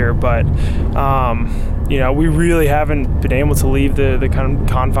being here, but we really haven't been able to leave the kind of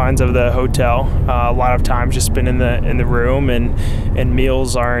confines of the hotel. A lot of times just been in the room, and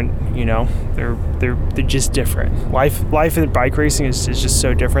meals aren't, they're just different. Life in bike racing is just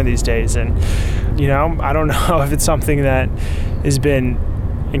so different these days, and I don't know if it's something that has been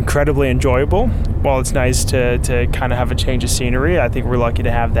incredibly enjoyable. While it's nice to kind of have a change of scenery, I think we're lucky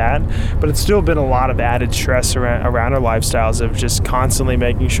to have that, but it's still been a lot of added stress around our lifestyles of just constantly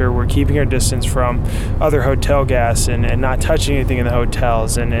making sure we're keeping our distance from other hotel guests and not touching anything in the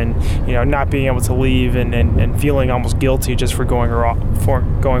hotels, and not being able to leave and feeling almost guilty just for going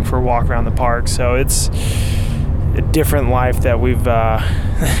for a walk around the park. So it's a different life that we've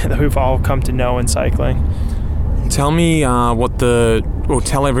all come to know in cycling. Tell me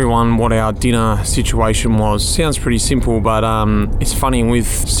tell everyone what our dinner situation was. Sounds pretty simple, but it's funny, with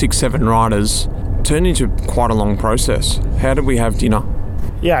 6-7 riders, it turned into quite a long process. How did we have dinner?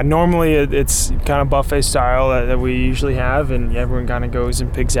 Yeah, normally it's kind of buffet style that we usually have, and everyone kind of goes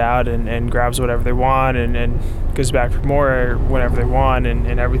and pigs out and grabs whatever they want and goes back for more whenever they want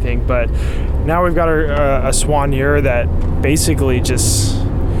and everything. But now we've got a soigneur that basically just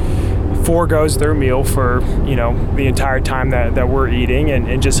forgoes their meal for the entire time that we're eating,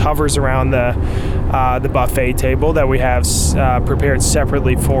 and just hovers around the buffet table that we have prepared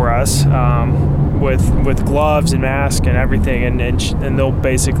separately for us, with gloves and mask and everything, and they'll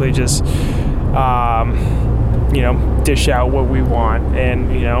basically just dish out what we want,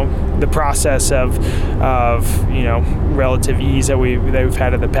 and the process of relative ease that we've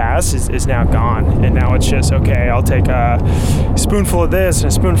had in the past is now gone, and now it's just, okay, I'll take a spoonful of this and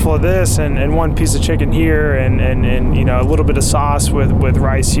a spoonful of this and one piece of chicken here and a little bit of sauce with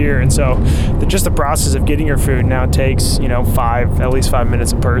rice here. And so just the process of getting your food now takes at least 5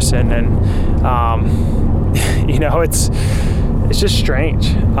 minutes a person, and it's just strange.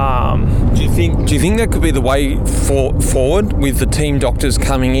 Do you think that could be the way forward with the team doctors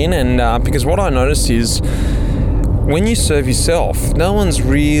coming in? And because what I noticed is, when you serve yourself, no one's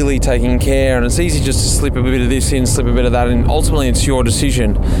really taking care, and it's easy just to slip a bit of this in, slip a bit of that in. Ultimately, it's your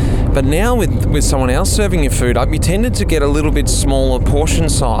decision. But now with someone else serving your food, I'd be tempted to get a little bit smaller portion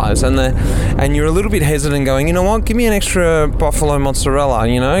size, and you're a little bit hesitant, going, you know what, give me an extra buffalo mozzarella,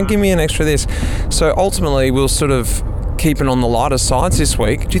 give me an extra this. So ultimately, we'll sort of keeping on the lighter sides this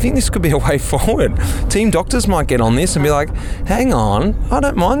week. Do you think this could be a way forward? Team doctors might get on this and be like, hang on, I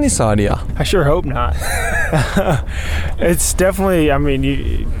don't mind this idea. I sure hope not. It's definitely,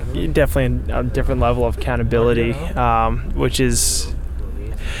 you definitely a different level of accountability, which is,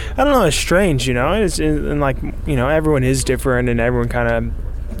 I don't know, it's strange, everyone is different, and everyone kind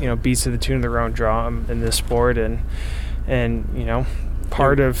of, beats to the tune of their own drum in this sport, and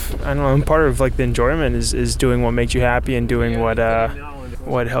part of like the enjoyment is doing what makes you happy and doing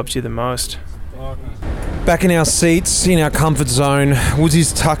what helps you the most. Back in our seats, in our comfort zone,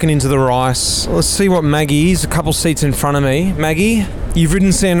 Woodsy's tucking into the rice. Let's see what Maggie's, a couple seats in front of me. Maggie, you've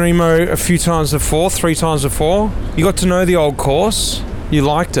ridden San Remo a few times before, 3 times before. You got to know the old course. You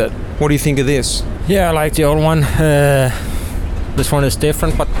liked it. What do you think of this? Yeah, I like the old one. This one is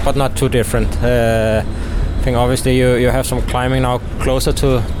different, but not too different. I think obviously you have some climbing now closer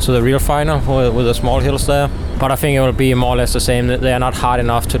to the real final with the small hills there, But I think it will be more or less the same. They are not hard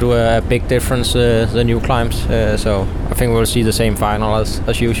enough to do a big difference, the new climbs. So I think we'll see the same final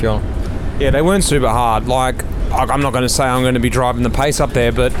as usual. Yeah, they weren't super hard. Like I'm not going to say I'm going to be driving the pace up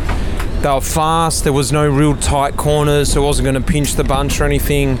there, but they were fast. There was no real tight corners, so I wasn't going to pinch the bunch or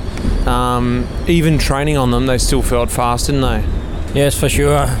anything. Even training on them, they still felt fast, didn't they? Yes, for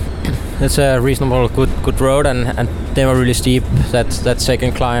sure. It's a reasonable, good road, and they were really steep. That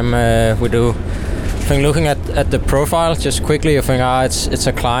second climb we do. I think looking at the profile, just quickly, you think, it's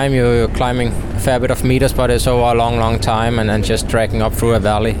a climb. You're climbing a fair bit of meters, but it's over a long time, and just dragging up through a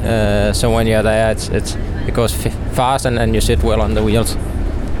valley. So when you're there, it goes fast, and you sit well on the wheels.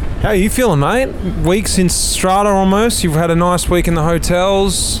 How are you feeling, mate? Week since Strata almost. You've had a nice week in the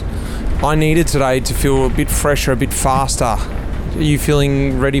hotels. I needed today to feel a bit fresher, a bit faster. Are you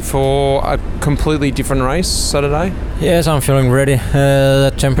feeling ready for a completely different race Saturday? Yes, I'm feeling ready.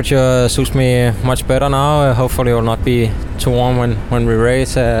 The temperature suits me much better now. Hopefully it will not be too warm when we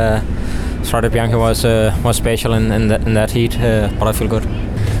race. Strade Bianche was special in that heat, but I feel good.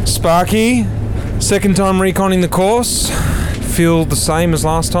 Sparky, second time reconning the course. Feel the same as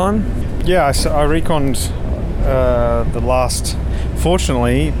last time? Yeah, I reconned the last...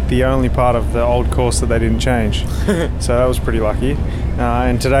 Fortunately, the only part of the old course that they didn't change. So that was pretty lucky.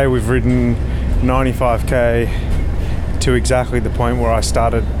 And today we've ridden 95k to exactly the point where I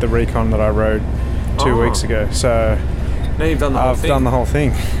started the recon that I rode 2 weeks ago. So now you've done the whole thing. I've done the whole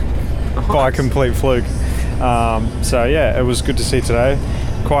thing by a complete fluke. So yeah, it was good to see today.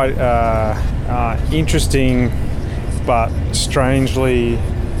 Quite interesting, but strangely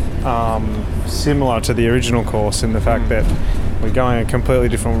similar to the original course in the fact that we're going a completely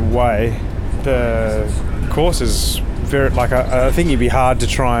different way. The course is very, I think it'd be hard to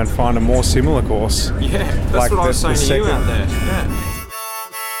try and find a more similar course. Yeah, that's like what I was saying to you out there.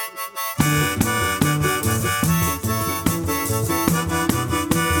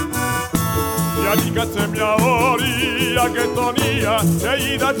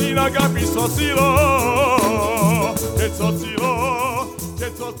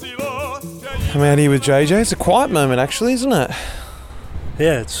 I'm out here with JJ. It's a quiet moment, actually, isn't it?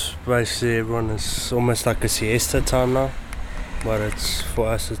 Yeah, it's basically everyone is almost like a siesta time now. But it's for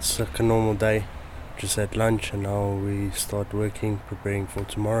us, it's like a normal day. Just at lunch, and now we start working, preparing for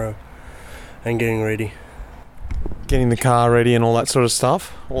tomorrow, and getting ready. Getting the car ready and all that sort of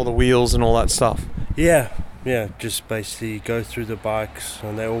stuff? All the wheels and all that stuff? Yeah, just basically go through the bikes,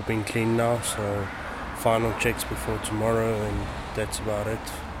 and they're all been cleaned now, so final checks before tomorrow, and that's about it.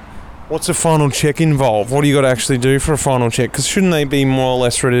 What's a final check involve? What do you got to actually do for a final check? Because shouldn't they be more or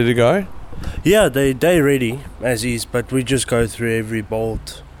less ready to go? Yeah, they're ready as is, but we just go through every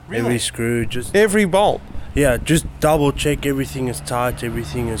bolt, every screw. Just every bolt? Yeah, just double check everything is tight,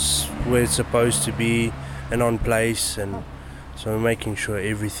 everything is where it's supposed to be and on place, and so we're making sure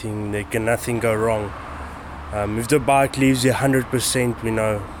everything, nothing go wrong. If the bike leaves you 100%, we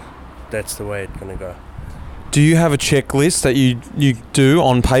know that's the way it's going to go. Do you have a checklist that you do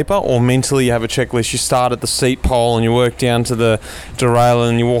on paper, or mentally you have a checklist? You start at the seat pole and you work down to the derailleur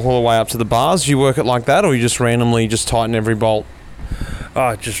and you walk all the way up to the bars. Do you work it like that, or you just randomly just tighten every bolt?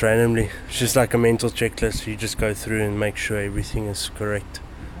 Oh, just randomly. It's just like a mental checklist. You just go through and make sure everything is correct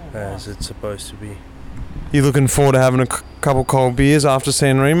as it's supposed to be. You looking forward to having a couple cold beers after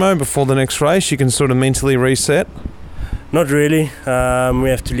San Remo before the next race? You can sort of mentally reset? Not really. We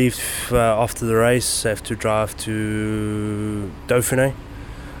have to leave after the race. Have to drive to Dauphiné,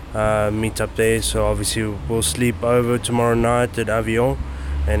 meet up there. So obviously we'll sleep over tomorrow night at Avion,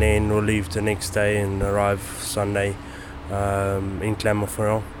 and then we'll leave the next day and arrive Sunday in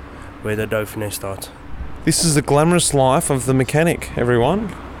Clermont-Ferrand, where the Dauphiné starts. This is the glamorous life of the mechanic,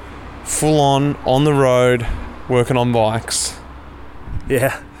 everyone. Full on the road, working on bikes.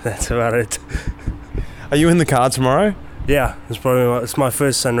 Yeah, that's about it. Are you in the car tomorrow? Yeah, it's my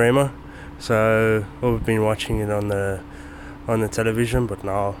first San Remo, so we've been watching it on the television, but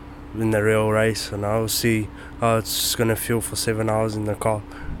now in the real race, and I'll see how it's gonna feel for 7 hours in the car.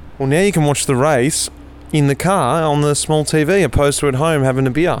 Well, now you can watch the race in the car on the small TV, opposed to at home having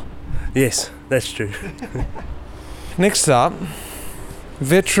a beer. Yes, that's true. Next up,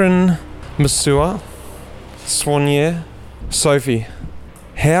 veteran masseur, soigneur, Sophie.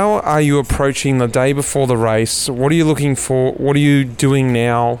 How are you approaching the day before the race? What are you looking for? What are you doing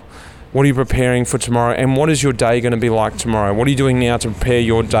now? What are you preparing for tomorrow? And what is your day going to be like tomorrow? What are you doing now to prepare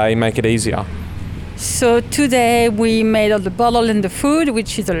your day, make it easier? So today we made all the bottle and the food,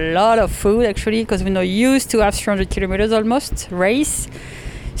 which is a lot of food actually, because we're not used to have 300 kilometers almost race.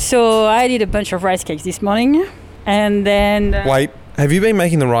 So I did a bunch of rice cakes this morning. And then... Wait, have you been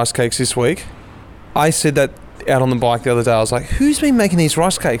making the rice cakes this week? I said that out on the bike the other day. I was like, who's been making these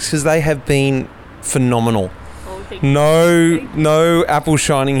rice cakes? Because they have been phenomenal. No apple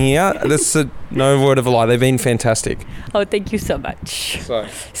shining here. That's no word of a lie. They've been fantastic. Oh, thank you so much.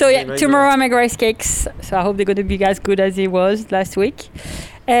 So yeah, tomorrow I make rice cakes. So I hope they're going to be as good as it was last week.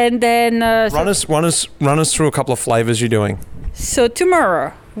 And then run us through a couple of flavors you're doing. So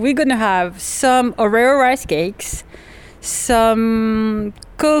tomorrow we're going to have some Oreo rice cakes, some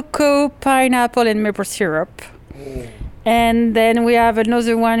cocoa, pineapple, and maple syrup. And then we have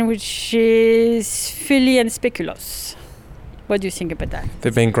another one which is Philly and speculoos. What do you think about that?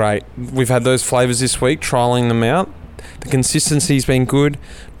 They've been great. We've had those flavours this week, trialling them out. The consistency's been good.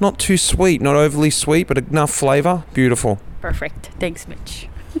 Not too sweet, not overly sweet, but enough flavour. Beautiful. Perfect. Thanks, Mitch.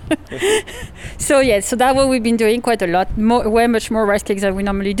 So that's what we've been doing quite a lot. Way much more rice cakes than we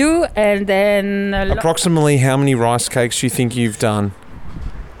normally do. And then... Approximately how many rice cakes do you think you've done?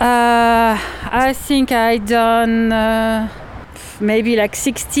 I think I done maybe like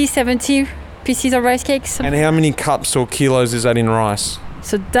 60, 70 pieces of rice cakes. And how many cups or kilos is that in rice?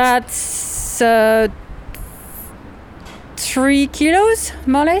 So that's 3 kilos,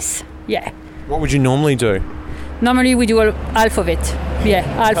 more or less. Yeah. What would you normally do? Normally we do half of it. Yeah,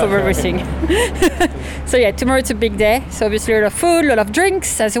 half of everything. So yeah, tomorrow it's a big day. So obviously a lot of food, a lot of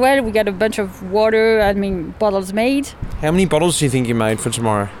drinks as well. We got a bunch of water, bottles made. How many bottles do you think you made for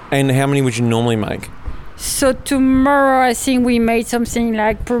tomorrow? And how many would you normally make? So tomorrow I think we made something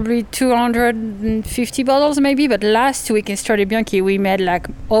like probably 250 bottles maybe. But last week in Strade Bianchi we made like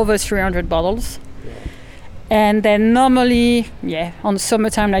over 300 bottles. Yeah. And then normally, on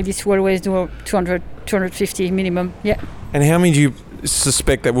summertime like this we always do 200, 250 minimum. Yeah. And how many do you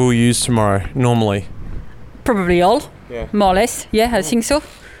suspect that we'll use tomorrow normally? Probably all, more or less. Yeah, I think so.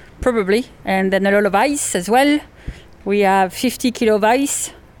 Probably. And then a lot of ice as well. We have 50 kilo of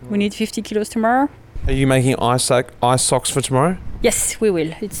ice. We need 50 kilos tomorrow. Are you making ice socks for tomorrow? Yes, we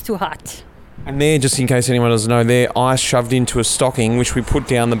will. It's too hot. And they're, just in case anyone doesn't know, they're ice shoved into a stocking, which we put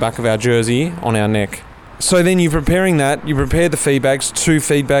down the back of our jersey on our neck. So then you're preparing that. You prepare the feed bags, 2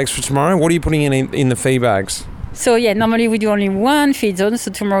 feed bags for tomorrow. What are you putting in the feed bags? So normally we do only 1 feed zone. So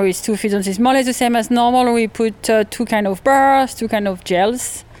tomorrow is 2 feed zones. It's more or less the same as normal. We put 2 kind of bars, 2 kind of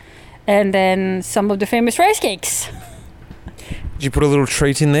gels, and then some of the famous rice cakes. Did you put a little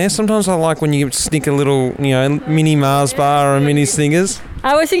treat in there? Sometimes I like when you sneak a little, mini Mars bar or a mini Snickers.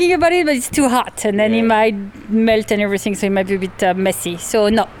 I was thinking about it, but it's too hot, and then it might melt and everything, so it might be a bit messy. So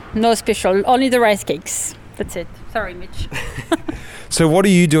no special, only the rice cakes. That's it. Sorry, Mitch. So what are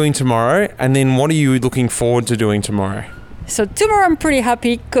you doing tomorrow, and then what are you looking forward to doing tomorrow? So tomorrow I'm pretty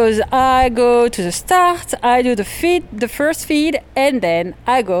happy because I go to the start, I do the first feed, and then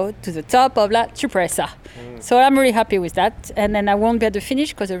I go to the top of La Cipressa. So I'm really happy with that, and then I won't be at the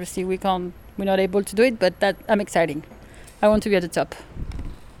finish because obviously we're not able to do it, but I'm exciting. I want to be at the top.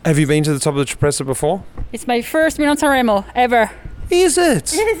 Have you been to the top of the Cipressa before? It's my first Milan-San Remo ever. Is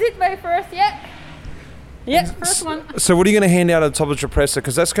it? Is it my first? Yeah. Yeah, first one. So what are you going to hand out at the top of the Cipressa?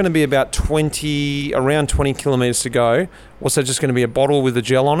 Because that's going to be about around 20 kilometres to go. What's that, just going to be a bottle with a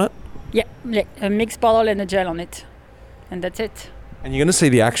gel on it? Yeah, a mixed bottle and a gel on it. And that's it. And you're going to see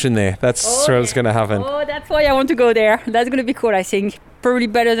the action there. That's what's going to happen. Oh, that's why I want to go there. That's going to be cool, I think. Probably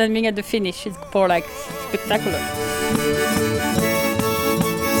better than being at the finish. It's more like spectacular.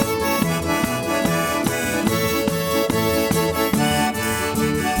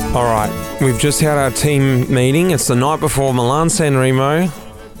 All right, we've just had our team meeting. It's the night before Milan-San Remo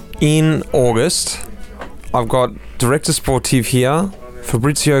in August. I've got Director Sportive here,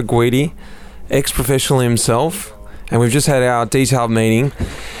 Fabrizio Guidi, ex-professional himself, and we've just had our detailed meeting.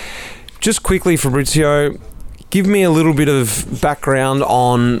 Just quickly, Fabrizio, give me a little bit of background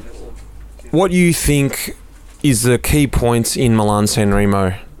on what you think is the key points in Milan-San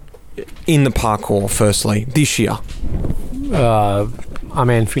Remo in the parkour, firstly, this year.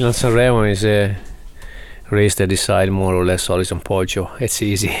 Milan-San Remo is a race that decides more or less always on Poggio. It's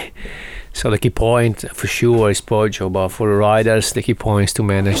easy. So the key point for sure is Poggio, but for the riders the key point is to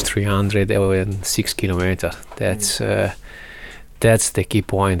manage 306 kilometers. That's the key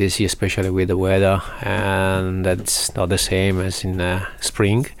point this year, especially with the weather, and that's not the same as in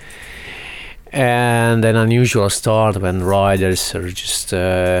spring. And an unusual start when riders are just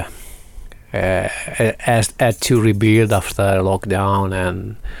had to rebuild after lockdown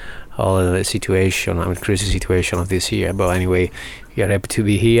and all the situation, crazy situation of this year. But anyway, we are happy to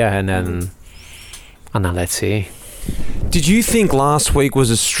be here, and then let's see. Did you think last week was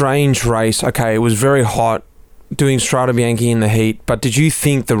a strange race? Okay, it was very hot, doing Strade Bianche in the heat, but did you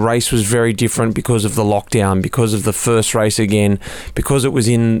think the race was very different because of the lockdown, because of the first race again, because it was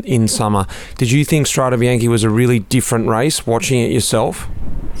in summer? Did you think Strade Bianche was a really different race, watching it yourself?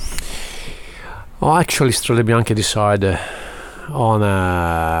 Well, actually, Strade Bianche decided on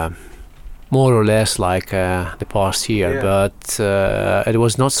more or less like the past year, but it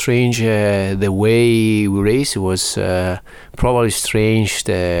was not strange the way we raced. It was probably strange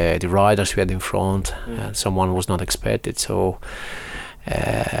the riders we had in front. Someone was not expected, so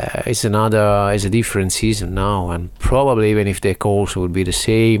it's a different season now, and probably even if the course would be the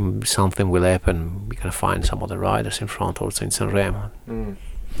same, something will happen. We're gonna find some other riders in front also in Sanremo.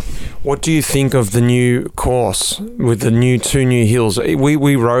 What do you think of the new course with the two new hills?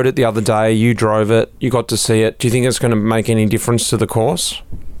 We rode it the other day, you drove it, you got to see it. Do you think it's going to make any difference to the course,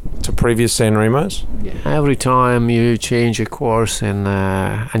 to previous San Remos? Every time you change a course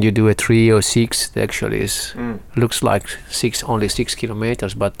and you do a 3 or 6, actually looks like only 6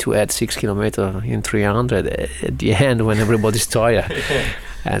 kilometers, but to add 6 kilometers in 300 at the end when everybody's tired,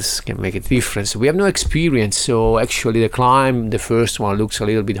 that can make a difference. We have no experience, so actually the climb, the first one, looks a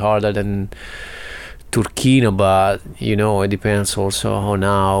little bit harder than Turquino, but it depends also on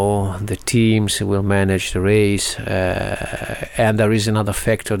how the teams will manage the race, and there is another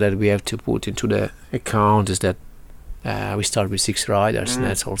factor that we have to put into the account, is that we start with 6 riders, and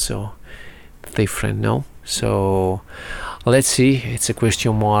that's also different, no? So let's see, it's a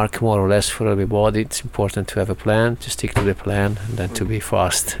question mark more or less for everybody. It's important to have a plan, to stick to the plan, and then to be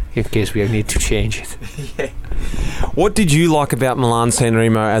fast in case we need to change it. What did you like about Milan-San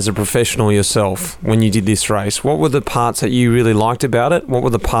Remo as a professional yourself when you did this race? What were the parts that you really liked about it? What were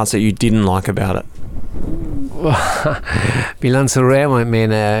the parts that you didn't like about it? Milan-San Remo, I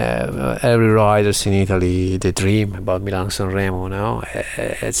mean, every riders in Italy, they dream about Milan-San Remo now.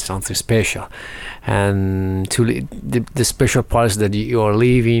 It's something special. And the special parts that you're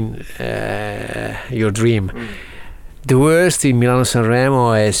living your dream. The worst in Milan-San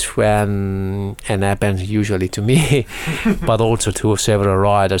Remo is when, and happens usually to me, but also to several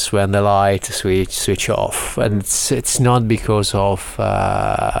riders, when the light switch off. And it's not because of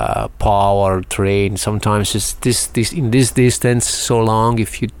power train. Sometimes it's this in this distance so long,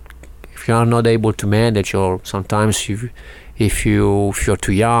 if you are not able to manage, or sometimes if you're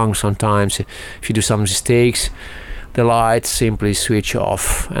too young, sometimes if you do some mistakes, the lights simply switch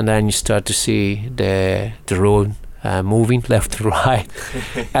off, and then you start to see the road moving left to right,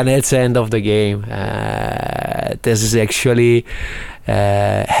 and it's the end of the game. This is actually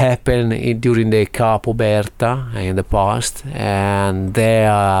happened during the Capo Berta in the past, and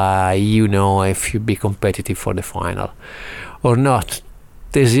there if you be competitive for the final or not.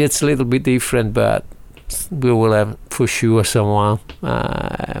 It's a little bit different, but we will have for sure someone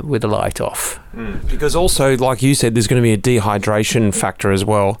with the light off. Because also, like you said, there's going to be a dehydration factor as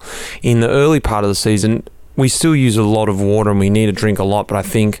well. In the early part of the season, we still use a lot of water and we need to drink a lot, but I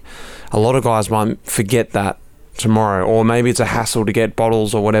think a lot of guys might forget that tomorrow, or maybe it's a hassle to get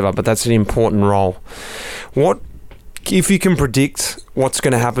bottles or whatever, but that's an important role. What, if you can predict what's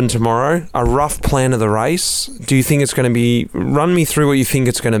going to happen tomorrow, a rough plan of the race, do you think it's going to be, run me through what you think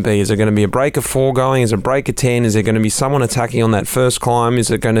it's going to be. Is it going to be a break of 4 going? Is it a break of 10? Is there going to be someone attacking on that first climb? Is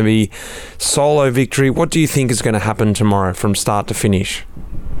it going to be solo victory? What do you think is going to happen tomorrow from start to finish?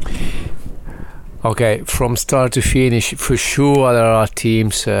 Okay, from start to finish, for sure there are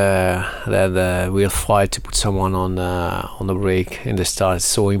teams that will fight to put someone on the break in the start. It's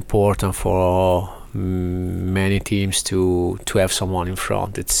so important for many teams to have someone in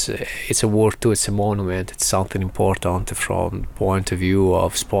front. It's a World Tour, it's a monument, it's something important from point of view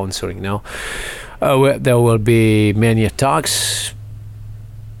of sponsoring. There will be many attacks,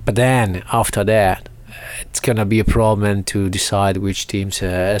 but then after that, it's gonna be a problem to decide which teams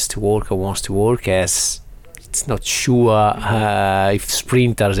has to work or wants to work, as it's not sure if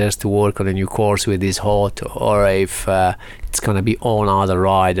sprinters has to work on a new course with this hot, or if it's gonna be all other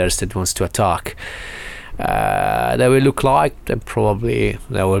riders that wants to attack. They will look like, and probably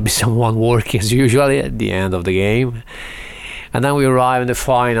there will be someone working as usually at the end of the game. And then we arrive in the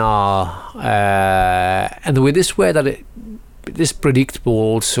final, and with this weather, this predictable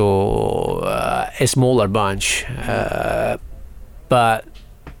also a smaller bunch, but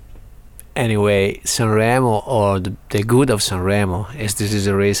anyway, Sanremo, or the good of Sanremo, is this is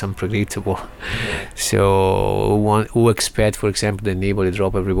a race unpredictable. So who expect, for example, that Nibali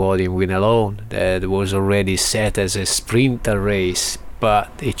drop everybody and win alone? That was already set as a sprinter race,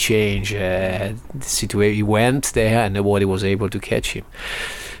 but it changed. The situation, he went there and nobody was able to catch him.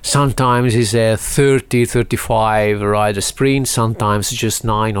 Sometimes it's a 30-35 rider sprint, sometimes just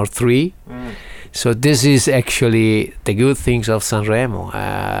 9 or 3. So this is actually the good things of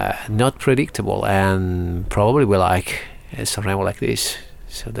Sanremo. Not predictable, and probably we like Sanremo like this.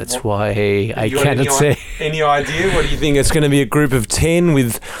 So that's why I cannot say. Any idea? What do you think? It's going to be a group of 10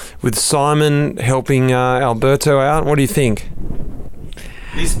 with Simon helping Alberto out. What do you think?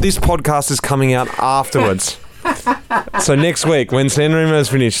 This podcast is coming out afterwards. So next week when Sanremo is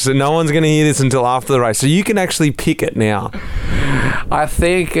finished, so no one's going to hear this until after the race. So you can actually pick it now. I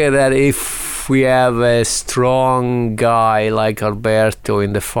think that if we have a strong guy like Alberto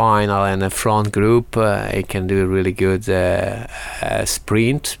in the final and a front group, he can do a really good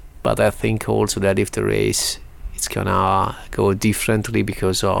sprint. But I think also that if the race it's gonna go differently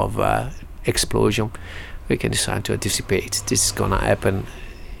because of explosion, we can decide to anticipate. This is gonna happen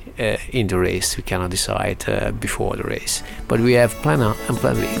in the race. We cannot decide before the race. But we have plan A and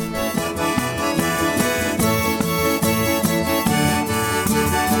plan B.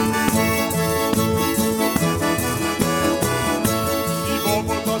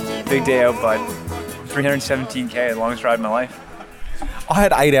 Big day out, but 317k, the longest ride of my life. I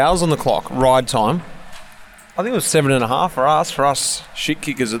had 8 hours on the clock, ride time. I think it was 7.5 for us shit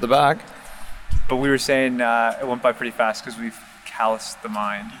kickers at the back. But we were saying it went by pretty fast because we've calloused the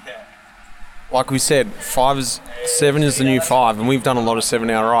mind. Like we said, 7 is the new 5, and we've done a lot of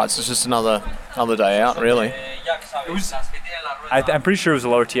 7-hour rides. It's just another day out, really. I'm pretty sure it was a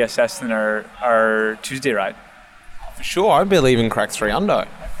lower TSS than our Tuesday ride. For sure, I barely even cracked 3 under.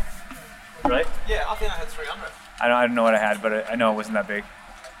 Right? Yeah, I think I had 300. I don't know what I had, but I know it wasn't that big.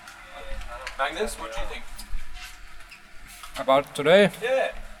 Magnus, what do you think? About today?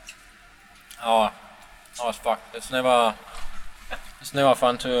 Yeah. Oh, it's fucked. It's never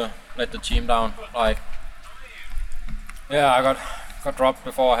fun to let the team down. Like, yeah, I got dropped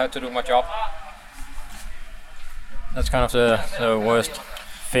before I had to do my job. That's kind of the worst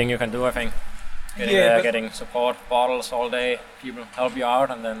thing you can do, I think. Getting support bottles all day, people help you out,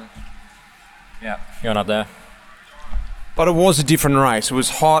 and then you're not there. But it was a different race. It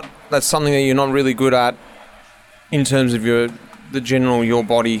was hot. That's something that you're not really good at in terms of your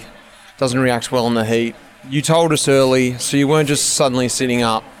body doesn't react well in the heat. You told us early, so you weren't just suddenly sitting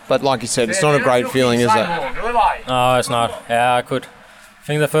up. But like you said, it's not a great feeling, is it? No, it's not. Yeah, I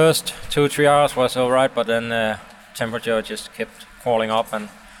think the first 2-3 hours was alright, but then the temperature just kept crawling up, and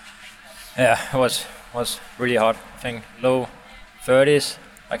yeah, it was really hot. I think low 30s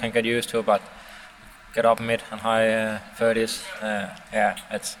I can get used to, but get up mid and high 30s,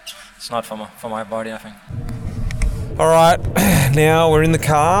 it's not for my body, I think. All right, now we're in the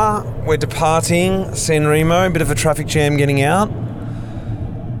car. We're departing Sanremo. A bit of a traffic jam getting out.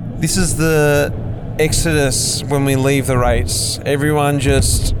 This is the exodus when we leave the race. Everyone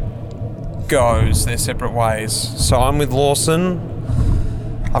just goes their separate ways. So I'm with Lawson.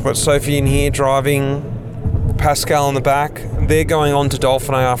 I've got Sophie in here driving, Pascal in the back. They're going on to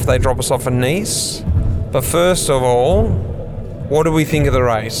Dauphiné after they drop us off in Nice. But first of all, what do we think of the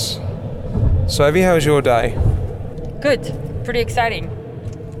race? Sophie, how was your day? Good. Pretty exciting.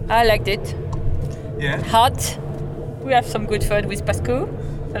 I liked it. Yeah. Hot. We have some good fun with Pascal.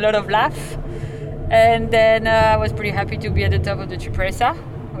 A lot of laugh. And then I was pretty happy to be at the top of the Cipressa,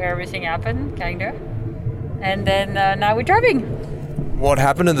 where everything happened, kinda. And then now we're driving. What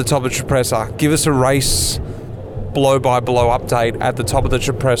happened at the top of Cipressa? Give us a race blow-by-blow update at the top of the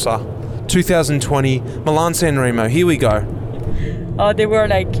Cipressa. 2020 Milan Sanremo. Here we go. They were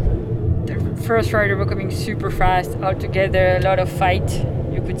like the first rider were coming super fast all together, a lot of fight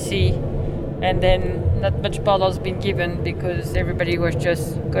you could see, and then not much bottles been given because everybody was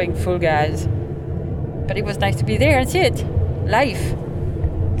just going full gas. But it was nice to be there and see it live.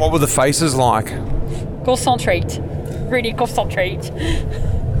 What were the faces like? Concentrate, really concentrate.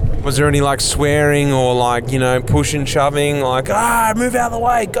 Was there any like swearing or like, push and shoving, like, move out of the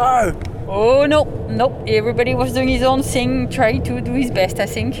way, go? Oh, no. Everybody was doing his own thing, trying to do his best, I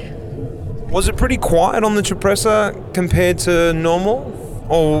think. Was it pretty quiet on the Cipressa compared to normal?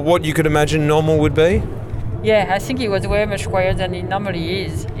 Or what you could imagine normal would be? Yeah, I think it was way much quieter than it normally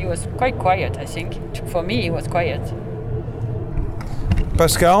is. It was quite quiet, I think. For me, it was quiet.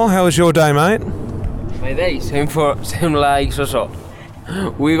 Pascal, how was your day, mate? My day, same like Soso.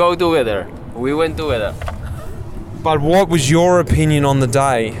 We go together. We went together. But what was your opinion on the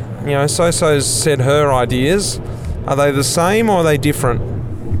day? Soso's said her ideas. Are they the same or are they different?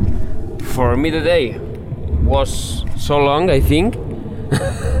 For me, the day was so long, I think.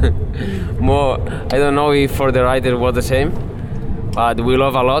 More, I don't know if for the riders was the same, but we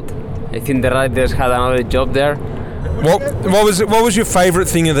love a lot. I think the riders had another job there. What was your favourite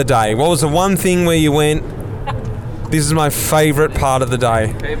thing of the day? What was the one thing where you went, This is my favourite part of the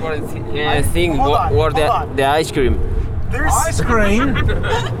day. Favorite thing was the ice cream. There's ice cream?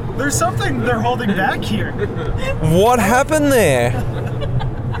 There's something they're holding back here. What happened there?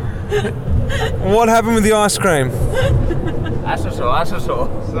 What happened with the ice cream?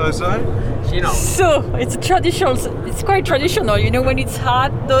 So it's traditional. It's quite traditional. You know, when it's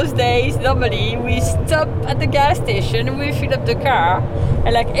hot those days, normally we stop at the gas station, we fill up the car,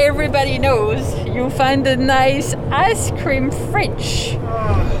 and like everybody knows, you find a nice ice cream fridge,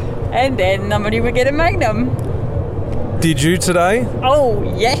 and then normally we get a Magnum. Did you today? Oh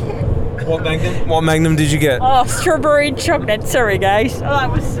yeah. What Magnum? What Magnum did you get? Oh, strawberry chocolate. Sorry, guys. Oh, that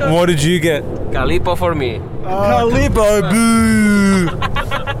was so. What did you get? Calippo for me. Calippo, boo!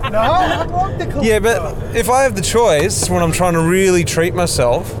 No, I want the Calippo. Yeah, but if I have the choice when I'm trying to really treat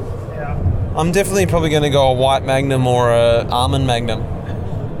myself, I'm definitely probably going to go a white Magnum or a almond Magnum.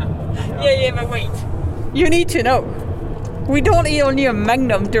 Yeah, but wait. You need to know. We don't eat only a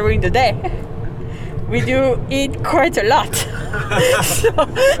Magnum during the day. We do eat quite a lot. So,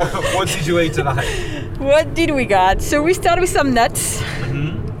 what did you eat today? What did we got? So we started with some nuts,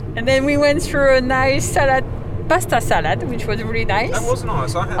 and then we went through a nice salad, pasta salad, which was really nice. That was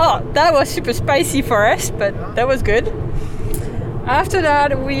nice. I had that was super spicy for us, but that was good. After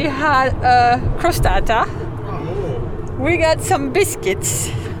that, we had a crostata. We got some biscuits,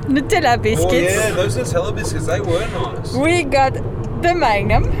 Nutella biscuits. Oh yeah, those Nutella biscuits, they were nice. We got the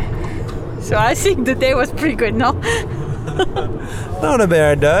Magnum. So I think the day was pretty good, no? Not a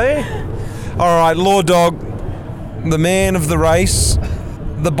bad day. All right, Law Dog, the man of the race,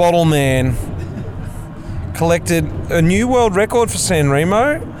 the bottle man, collected a new world record for San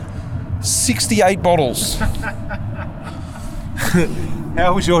Remo, 68 bottles.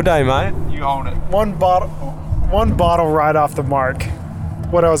 How was your day, mate? You hold it. One bottle right off the mark.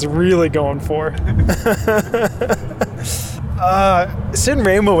 What I was really going for. San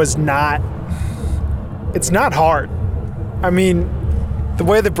Remo is not. It's not hard. I mean, the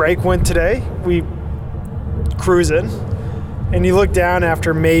way the break went today, we cruising, and you look down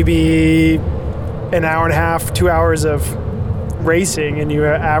after maybe an hour and a half, 2 hours of racing, and you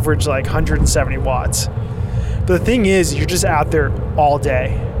average like 170 watts. But the thing is, you're just out there all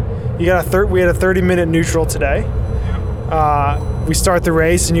day. We had a 30-minute neutral today. We start the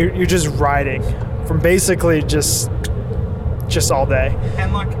race, and you're just riding from basically just all day.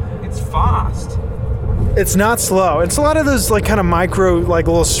 And like, it's fast. It's not slow. It's a lot of those like kind of micro, like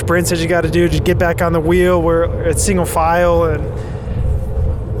little sprints that you got to do to get back on the wheel where it's single file. And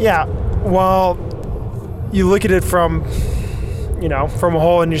yeah, while you look at it from a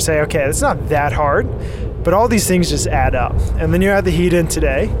whole and you say, okay, it's not that hard, but all these things just add up. And then you add the heat in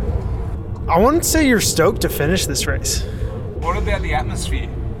today. I wouldn't say you're stoked to finish this race. What about the atmosphere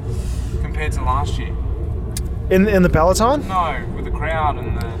compared to last year? In the peloton? No, with the crowd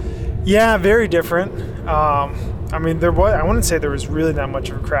and the... Yeah, very different. I mean, I wouldn't say there was really that much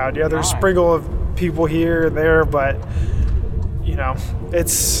of a crowd. Yeah, there's a sprinkle of people here and there, but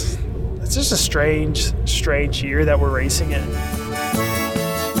it's just a strange year that we're racing in.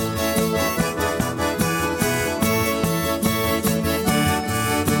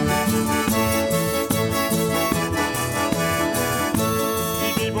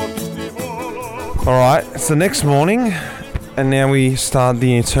 All right, it's the next morning, and now we start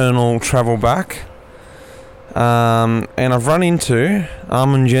the eternal travel back. And I've run into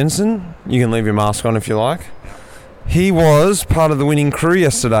Armin Jensen. You can leave your mask on if you like. He was part of the winning crew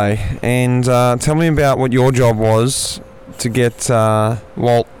yesterday. And tell me about what your job was to get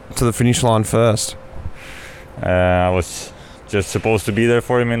Walt to the finish line first. I was just supposed to be there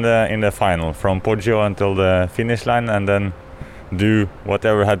for him in the final, from Poggio until the finish line, and then do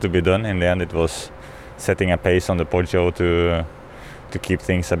whatever had to be done. In the end, it was setting a pace on the Poggio to keep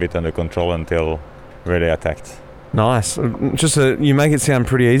things a bit under control until where they attacked. Nice. You make it sound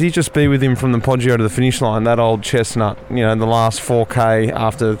pretty easy. Just be with him from the Poggio to the finish line. That old chestnut, the last 4K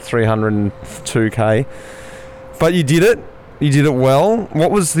after 302K. But you did it. You did it well.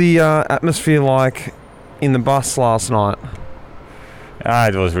 What was the atmosphere like in the bus last night?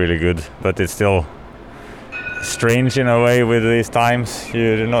 It was really good, but it's still strange in a way with these times.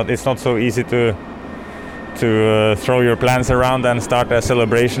 It's not so easy to throw your plans around and start a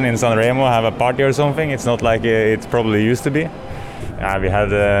celebration in San Remo, have a party or something. It's not like it probably used to be. We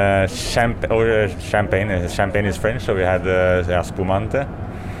had champagne. Champagne is French, so we had spumante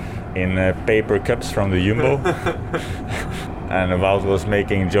in paper cups from the Jumbo. And Wout was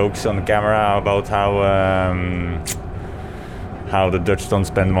making jokes on camera about how the Dutch don't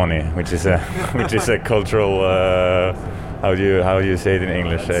spend money, which is a cultural. How do you say it in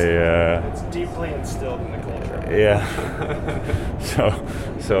English? It's deeply instilled in the culture. Yeah.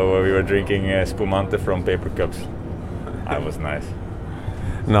 so we were drinking spumante from paper cups. That was nice.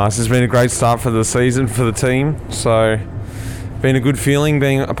 Nice. It's been a great start for the season for the team. So, been a good feeling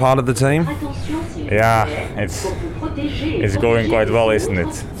being a part of the team. Yeah, it's going quite well, isn't it?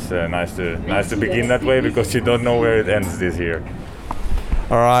 It's nice to begin that way because you don't know where it ends this year.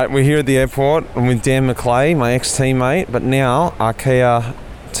 All right, we're here at the airport. I'm with Dan McClay, my ex-teammate, but now Arkea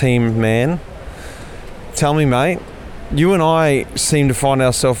team man. Tell me, mate, you and I seem to find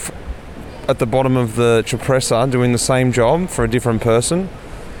ourselves at the bottom of the Cipressa doing the same job for a different person.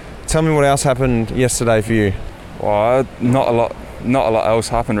 Tell me what else happened yesterday for you. Well, not a lot else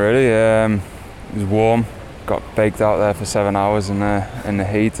happened really. It was warm, got baked out there for 7 hours in the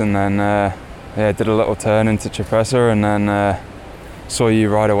heat, and then did a little turn into Cipressa, and then saw you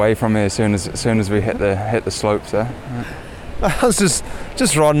right away from me as soon as we hit the slopes there. I was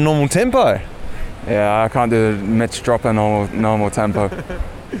just riding normal tempo. Yeah, I can't do the Mitch dropper normal tempo.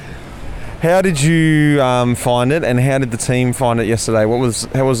 How did you find it, and how did the team find it yesterday?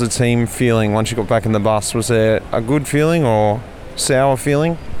 How was the team feeling once you got back in the bus? Was there a good feeling or sour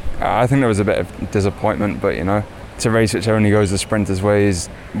feeling? I think there was a bit of disappointment, but it's a race which only goes the sprinters' ways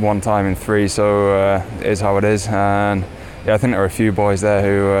one time in 3, so it is how it is. And yeah, I think there were a few boys there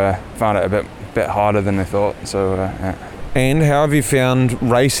who found it a bit harder than they thought. So yeah. And how have you found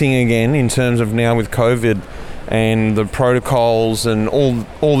racing again in terms of now with COVID and the protocols and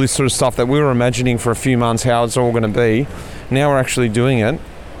all this sort of stuff that we were imagining for a few months how it's all going to be? Now we're actually doing it.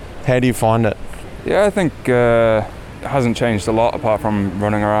 How do you find it? Yeah, I think it hasn't changed a lot apart from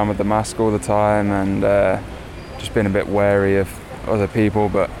running around with the mask all the time and just being a bit wary of other people.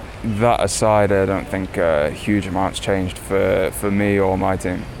 But that aside, I don't think huge amounts changed for me or my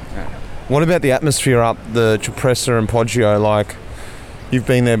team. Yeah. What about the atmosphere up the Cipressa and Poggio? Like, you've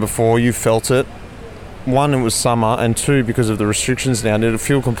been there before, you've felt it. 1, it was summer, and 2, because of the restrictions now, did it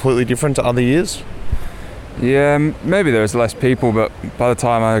feel completely different to other years? Yeah, maybe there was less people, but by the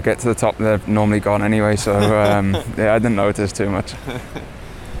time I get to the top, they're normally gone anyway, so yeah, I didn't notice too much.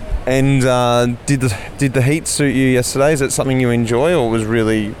 And did the heat suit you yesterday? Is that something you enjoy, or was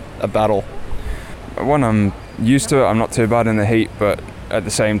really a battle? When I'm used to it, I'm not too bad in the heat, but at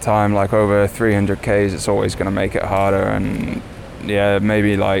the same time, like over 300 Ks, it's always going to make it harder, and yeah,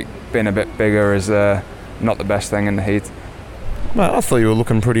 maybe like being a bit bigger is not the best thing in the heat. Well, I thought you were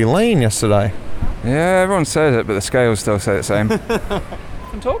looking pretty lean yesterday. Yeah, everyone says it, but the scales still say the same.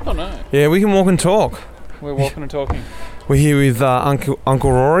 Can talk or no? Yeah, we can walk and talk. We're walking and talking. We're here with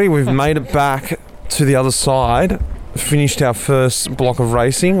Uncle Rory. We've made it back to the other side. Finished our first block of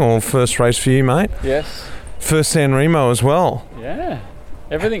racing, or first race for you, mate. Yes. First San Remo as well. Yeah.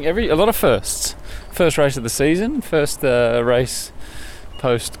 A lot of firsts. First race of the season, first race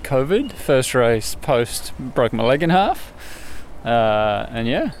post-COVID, first race post broke my leg in half, and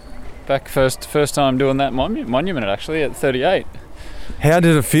yeah, back first time doing that monument actually at 38. How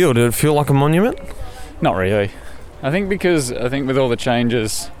did it feel? Did it feel like a monument? Not really. I think with all the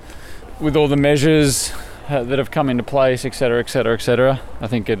changes, with all the measures that have come into place, etc., I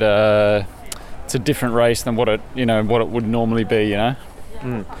think it's a different race than what it would normally be.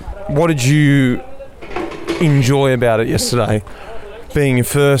 What did you enjoy about it yesterday? Being your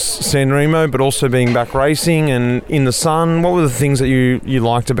first San Remo, but also being back racing and in the sun. What were the things that you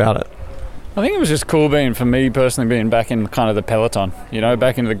liked about it? I think it was just cool for me personally, being back in kind of the peloton,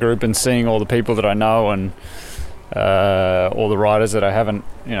 back into the group and seeing all the people that I know and all the riders that I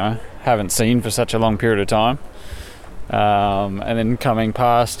haven't seen for such a long period of time. And then coming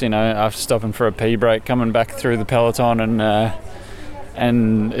past, after stopping for a pee break, coming back through the peloton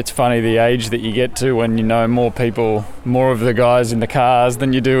and it's funny the age that you get to when you know more of the guys in the cars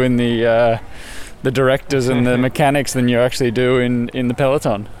than you do in the directors and the mechanics than you actually do in the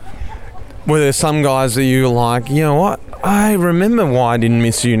peloton. Were there some guys that you were like, you know what, I remember why I didn't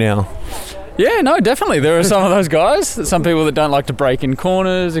miss you now? Yeah, no, definitely. There are some of those guys, some people that don't like to break in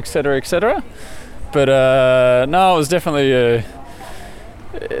corners, etc. But no, it was definitely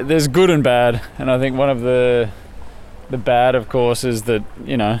there's good and bad, and I think one of the bad, of course, is that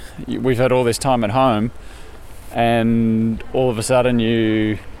we've had all this time at home, and all of a sudden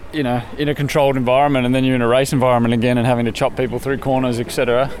you in a controlled environment, and then you're in a race environment again, and having to chop people through corners,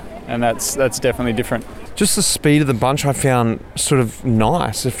 etc. And that's definitely different. Just the speed of the bunch I found sort of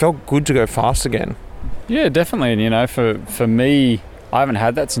nice. It felt good to go fast again. Yeah, definitely. And for me, I haven't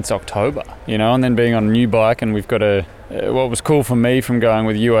had that since October. And then being on a new bike, and we've got what was cool for me from going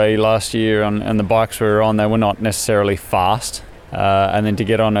with UAE last year and the bikes we were on, they were not necessarily fast. And then to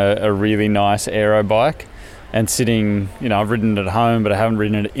get on a really nice aero bike and sitting, you know, I've ridden it at home, but I haven't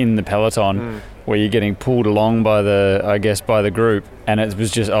ridden it in the peloton, where you're getting pulled along by the group. And it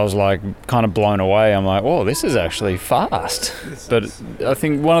was just, I was like kind of blown away. I'm like, oh, this is actually fast. But I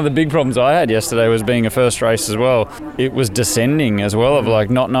think one of the big problems I had yesterday was being a first race as well. It was descending as well, of like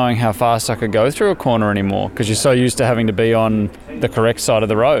not knowing how fast I could go through a corner anymore, because you're so used to having to be on the correct side of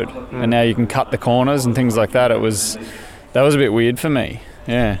the road. And now you can cut the corners and things like that. That was a bit weird for me.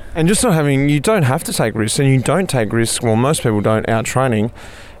 Yeah. And just not having, you don't have to take risks, and you don't take risks, well, most people don't, out training.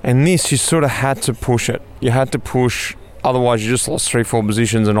 And this, you sort of had to push it. You had to push, otherwise you just lost 3-4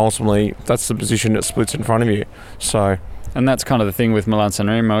 positions, and ultimately that's the position that splits in front of you. So, and that's kind of the thing with Milan-San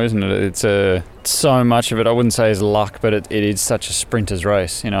Remo, isn't it? It's so much of it, I wouldn't say is luck, but it is such a sprinter's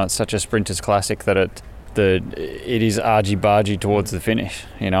race. You know, it's such a sprinter's classic that it is argy-bargy towards the finish,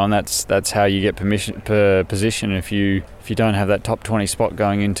 you know, and that's how you get position. If you don't have that top 20 spot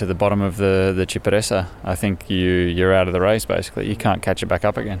going into the bottom of the Cipressa, I think you're out of the race, basically. You can't catch it back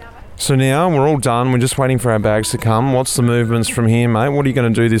up again. So now we're all done. We're just waiting for our bags to come. What's the movements from here, mate? What are you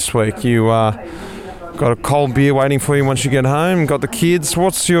going to do this week? You got a cold beer waiting for you once you get home, got the kids.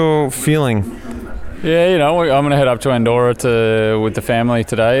 What's your feeling? Yeah, you know, I'm going to head up to Andorra with the family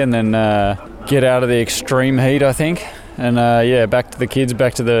today, and then get out of the extreme heat, I think, and back to the kids,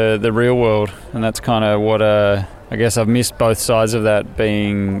 back to the real world. And that's kind of what I guess I've missed both sides of that,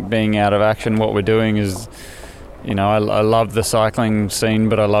 being out of action. What we're doing is, you know, I love the cycling scene,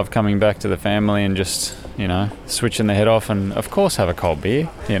 but I love coming back to the family and just, you know, switching the head off, and of course have a cold beer.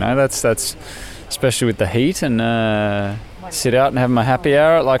 You know, that's especially with the heat, and sit out and have my happy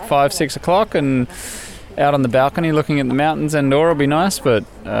hour at like 5-6 o'clock, and out on the balcony looking at the mountains. Andorra will be nice, but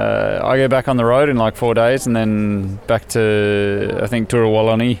I go back on the road in like 4 days, and then back to, I think, Tour of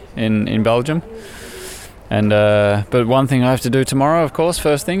Wallonie in Belgium. And but one thing I have to do tomorrow, of course,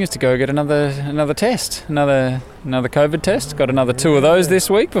 first thing, is to go get another test, another COVID test. Got another 2 of those this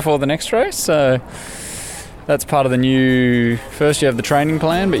week before the next race, so that's part of the new. First you have the training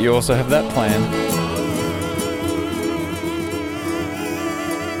plan, but you also have that plan.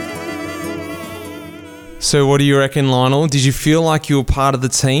 So what do you reckon, Lionel? Did you feel like you were part of the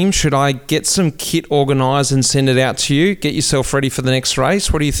team? Should I get some kit organised and send it out to you? Get yourself ready for the next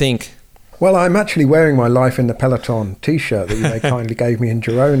race? What do you think? Well, I'm actually wearing my Life in the Peloton t-shirt that they kindly gave me in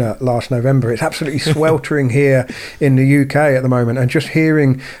Girona last November. It's absolutely sweltering here in the UK at the moment, and just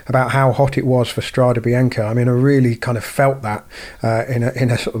hearing about how hot it was for Strade Bianche, I mean, I really kind of felt that in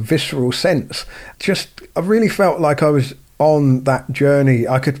a sort of visceral sense. I really felt like I was on that journey.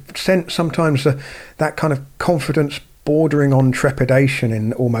 I could sense sometimes that kind of confidence bordering on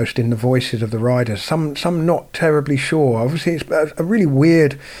trepidation almost in the voices of the riders. Some not terribly sure. Obviously, it's a really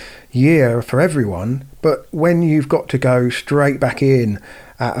weird year for everyone, but when you've got to go straight back in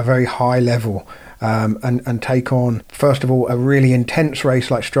at a very high level and take on, first of all, a really intense race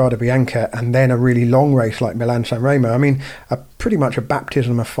like Strade Bianche, and then a really long race like Milan-San Remo, I mean, pretty much a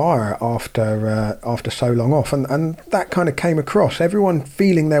baptism of fire after so long off, and that kind of came across. Everyone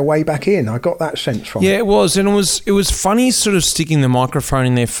feeling their way back in. I got that sense from it. Yeah, it was, and it was funny sort of sticking the microphone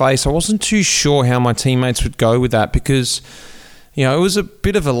in their face. I wasn't too sure how my teammates would go with that, because, you know, it was a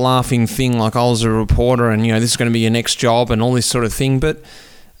bit of a laughing thing, like I was a reporter and, you know, this is going to be your next job and all this sort of thing. But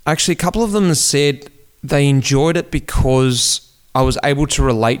actually, a couple of them said they enjoyed it because I was able to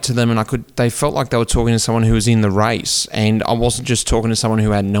relate to them, and they felt like they were talking to someone who was in the race, and I wasn't just talking to someone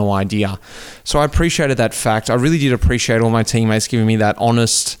who had no idea. So I appreciated that fact. I really did appreciate all my teammates giving me that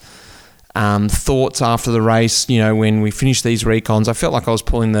honest thoughts after the race. You know, when we finished these recons, I felt like I was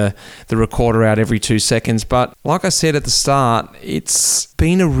pulling the recorder out every 2 seconds. But like I said at the start, it's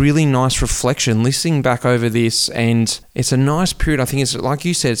been a really nice reflection listening back over this, and it's a nice period. I think it's, like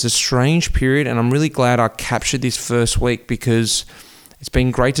you said, it's a strange period, and I'm really glad I captured this first week, because it's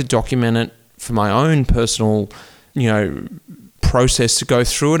been great to document it for my own personal, you know, process to go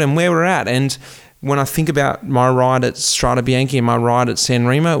through it and where we're at. And when I think about my ride at Strade Bianche and my ride at San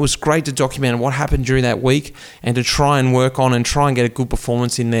Remo, it was great to document what happened during that week and to try and work on and try and get a good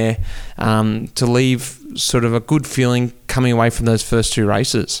performance in there, to leave sort of a good feeling coming away from those first 2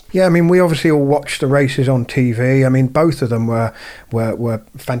 races. Yeah, I mean, we obviously all watched the races on TV. I mean, both of them were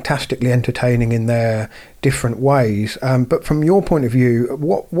fantastically entertaining in their different ways. But from your point of view,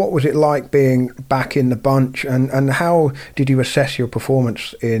 what was it like being back in the bunch, and how did you assess your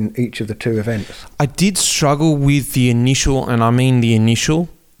performance in each of the 2 events? I did struggle with the initial, and I mean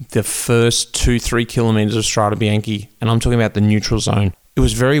the first 2-3 kilometres of Strade Bianche, and I'm talking about the neutral zone. It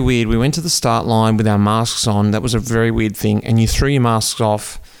was very weird. We went to the start line with our masks on. That was a very weird thing. And you threw your masks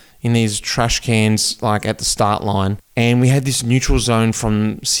off. in these trash cans like at the start line, and we had this neutral zone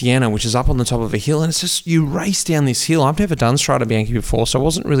from Siena, which is up on the top of a hill, and it's just, you race down this hill. I've never done Strade Bianche before, so I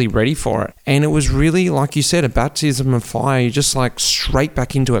wasn't really ready for it, and it was really, like you said, a baptism of fire. You just like straight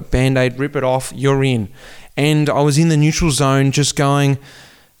back into it, band-aid, rip it off, you're in. And I was in the neutral zone just going,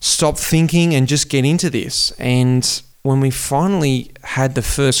 stop thinking and just get into this. And when we finally had the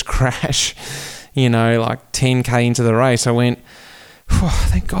first crash, like 10k into the race, I went,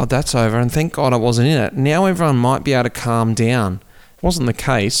 thank God that's over, and thank God I wasn't in it. Now everyone might be able to calm down. It wasn't the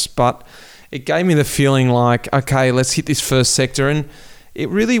case, but it gave me the feeling like, okay, let's hit this first sector. And it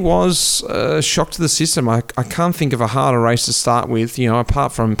really was a shock to the system. I can't think of a harder race to start with,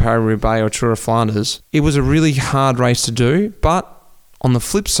 apart from Paris-Roubaix or Tour of Flanders. It was a really hard race to do, but on the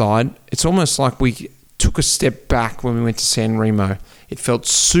flip side, it's almost like we took a step back when we went to San Remo. It felt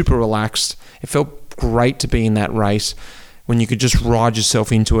super relaxed. It felt great to be in that race, when you could just ride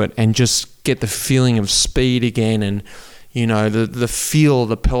yourself into it and just get the feeling of speed again, and the feel of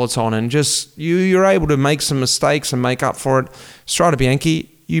the peloton, and just you're able to make some mistakes and make up for it. Strade Bianche,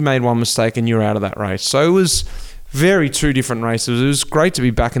 you made one mistake and you're out of that race. So it was two different races. It was great to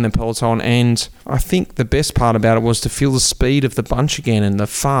be back in the peloton, and I think the best part about it was to feel the speed of the bunch again and the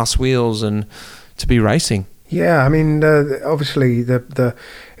fast wheels and to be racing. Yeah, I mean, obviously it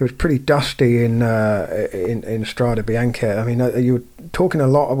was pretty dusty in Strade Bianche. I mean, you were talking a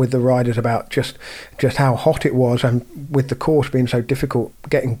lot with the riders about just how hot it was, and with the course being so difficult,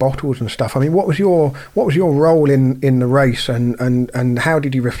 getting bottles and stuff. I mean, what was your role in the race, and how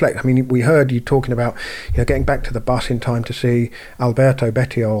did you reflect? I mean, we heard you talking about getting back to the bus in time to see Alberto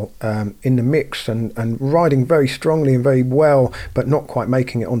Bettiol in the mix and riding very strongly and very well, but not quite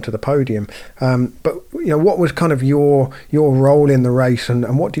making it onto the podium. But what was kind of your role in the race,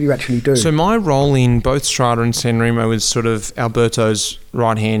 and what did you actually do? So my role in both Strade and San Remo was sort of Alberto's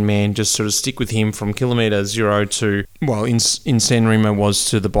right-hand man, just sort of stick with him from kilometre 0 to, in San Remo was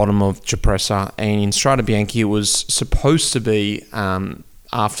to the bottom of Cipressa, and in Strade Bianche it was supposed to be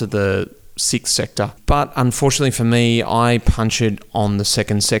after the 6th sector. But unfortunately for me, I punctured on the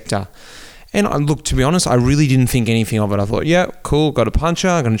 2nd sector. And look, to be honest, I really didn't think anything of it. I thought, yeah, cool, got a puncture,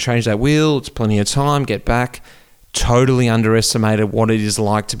 I'm going to change that wheel, it's plenty of time, get back. Totally underestimated what it is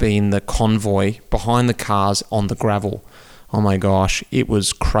like to be in the convoy behind the cars on the gravel. Oh my gosh, it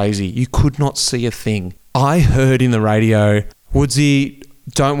was crazy. You could not see a thing. I heard in the radio, Woodsy,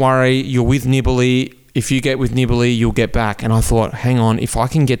 don't worry, you're with Nibali. If you get with Nibali, you'll get back. And I thought, hang on, if I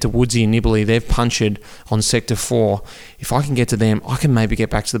can get to Woodsy and Nibali, they've punctured on Sector 4. If I can get to them, I can maybe get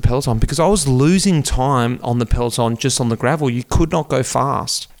back to the peloton, because I was losing time on the peloton just on the gravel. You could not go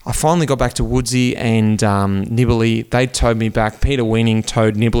fast. I finally got back to Woodsy and Nibali. They towed me back. Peter Weening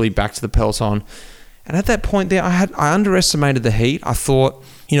towed Nibali back to the peloton. And at that point there, I underestimated the heat. I thought,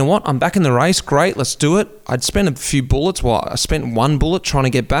 you know what, I'm back in the race. Great, let's do it. I'd spent a few bullets. Well, I spent one bullet trying to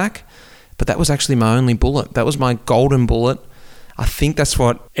get back. But that was actually my only bullet. That was my golden bullet. I think that's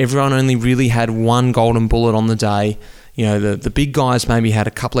what everyone only really had, one golden bullet on the day. The big guys maybe had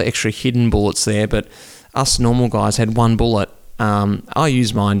a couple of extra hidden bullets there, but us normal guys had one bullet. I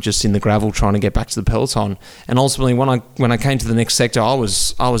used mine just in the gravel trying to get back to the peloton. And ultimately, when I came to the next sector, I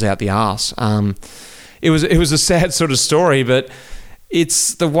was out the arse. It was a sad sort of story, but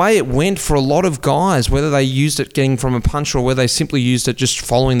it's the way it went for a lot of guys, whether they used it getting from a punch or whether they simply used it just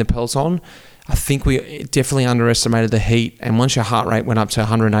following the peloton. I think we definitely underestimated the heat, and once your heart rate went up to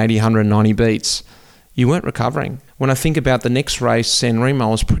 180, 190 beats, you weren't recovering. When I think about the next race, San Remo,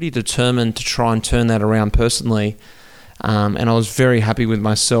 I was pretty determined to try and turn that around personally, and I was very happy with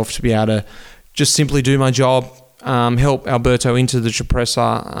myself to be able to just simply do my job, help Alberto into the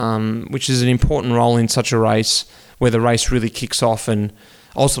Cipressa, which is an important role in such a race, where the race really kicks off, and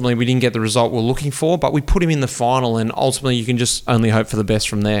ultimately we didn't get the result we were looking for, but we put him in the final, and ultimately you can just only hope for the best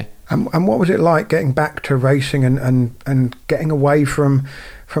from there. And what was it like getting back to racing and getting away from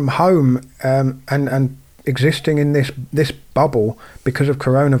home and existing in this bubble because of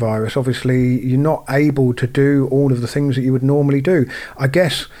coronavirus? Obviously, you're not able to do all of the things that you would normally do. I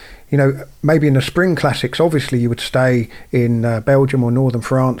guess, maybe in the spring classics, obviously you would stay in Belgium or northern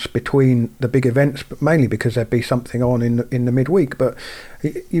France between the big events, but mainly because there'd be something on in the midweek. But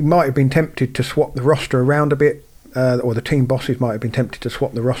you might have been tempted to swap the roster around a bit, or the team bosses might have been tempted to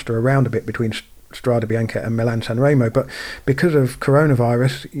swap the roster around a bit between Strade Bianche and Milan San Remo. But because of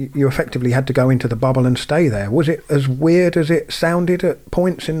coronavirus, you effectively had to go into the bubble and stay there. Was it as weird as it sounded at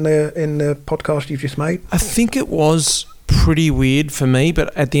points in the podcast you've just made? I think it was pretty weird for me,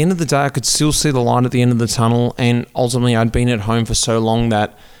 but at the end of the day I could still see the light at the end of the tunnel, and ultimately I'd been at home for so long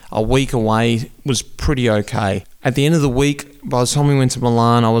that a week away was pretty okay. At the end of the week, by the time we went to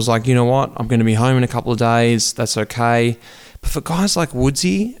Milan, I was like, you know what? I'm going to be home in a couple of days. That's okay. But for guys like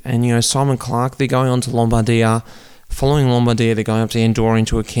Woodsy and, you know, Simon Clark, they're going on to Lombardia. Following Lombardia, they're going up to Andorra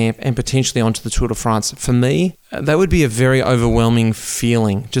into a camp and potentially onto the Tour de France. For me, that would be a very overwhelming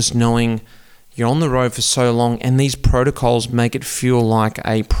feeling, just knowing you're on the road for so long and these protocols make it feel like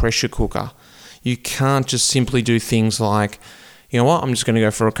a pressure cooker. You can't just simply do things like, you know what, I'm just going to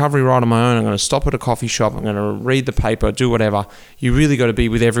go for a recovery ride on my own. I'm going to stop at a coffee shop. I'm going to read the paper, do whatever. You really got to be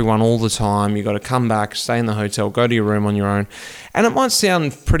with everyone all the time. You got to come back, stay in the hotel, go to your room on your own. And it might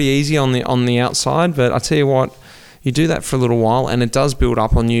sound pretty easy on the outside, but I tell you what, you do that for a little while and it does build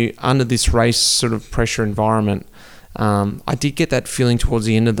up on you under this race sort of pressure environment. I did get that feeling towards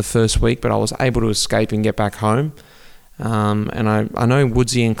the end of the first week, but I was able to escape and get back home. And I know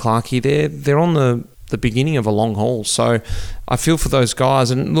Woodsy and Clarkey, they're on the beginning of a long haul. So I feel for those guys.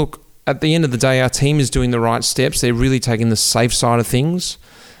 And look, at the end of the day, our team is doing the right steps. They're really taking the safe side of things.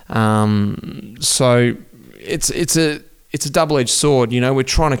 So it's a double-edged sword. You know, we're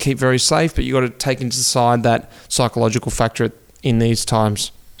trying to keep very safe, but you got to take into side that psychological factor in these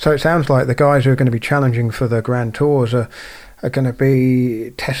times. So it sounds like the guys who are going to be challenging for the Grand Tours are going to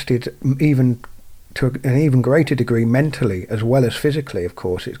be tested even to an even greater degree mentally as well as physically. Of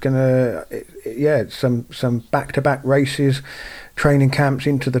course, it's going to, some back-to-back races, training camps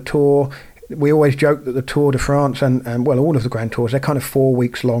into the Tour. We always joke that the Tour de France and well, all of the Grand Tours, they're kind of 4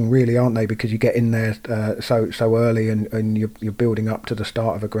 weeks long, really, aren't they? Because you get in there so early and you're building up to the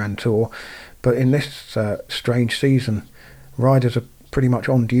start of a Grand Tour. But in this strange season, riders are pretty much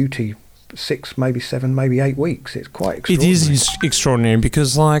on duty 6, maybe 7, maybe 8 weeks. It's quite extraordinary. It is extraordinary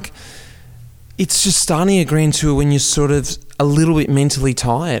because, like, it's just starting a Grand Tour when you're sort of a little bit mentally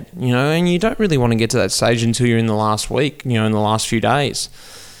tired, you know, and you don't really want to get to that stage until you're in the last week, you know, in the last few days.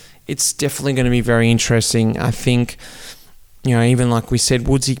 It's definitely going to be very interesting. I think, you know, even like we said,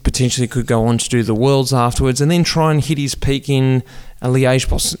 Woodsy potentially could go on to do the Worlds afterwards and then try and hit his peak in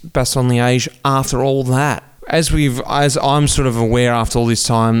Liège-Bastogne-Liège after all that. As I'm sort of aware after all this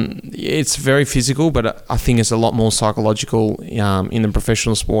time, it's very physical, but I think it's a lot more psychological in the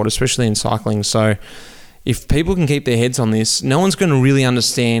professional sport, especially in cycling. So if people can keep their heads on this, no one's going to really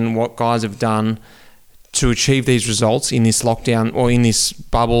understand what guys have done to achieve these results in this lockdown or in this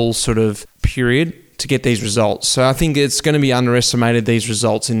bubble sort of period to get these results. So I think it's going to be underestimated, these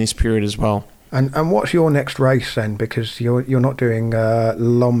results in this period as well. And what's your next race then? Because you're not doing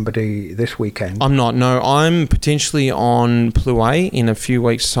Lombardy this weekend. I'm not. No, I'm potentially on Plouay in a few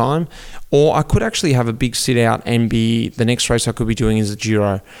weeks' time, or I could actually have a big sit out and the next race I could be doing is a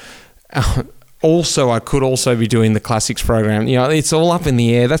Giro. Also, I could also be doing the Classics program. You know, it's all up in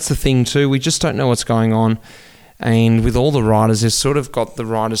the air. That's the thing too. We just don't know what's going on. And with all the riders, they've sort of got the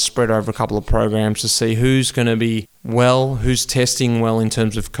riders spread over a couple of programs to see who's going to be well, who's testing well in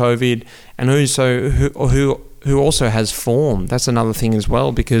terms of COVID, and who also has form. That's another thing as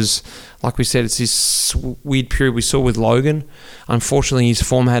well, because like we said, it's this weird period we saw with Logan. Unfortunately, his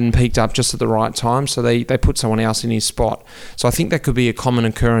form hadn't peaked up just at the right time, so they put someone else in his spot. So I think that could be a common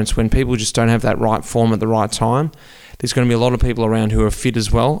occurrence when people just don't have that right form at the right time. There's going to be a lot of people around who are fit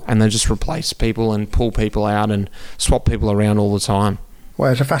as well, and they just replace people and pull people out and swap people around all the time.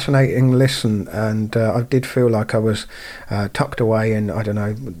 Well, it's a fascinating listen, and I did feel like I was tucked away in, I don't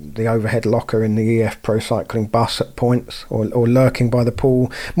know, the overhead locker in the EF Pro Cycling bus at points, or lurking by the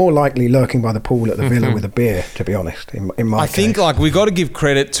pool, more likely lurking by the pool at the Villa with a beer, to be honest, in my case. Think, like, we've got to give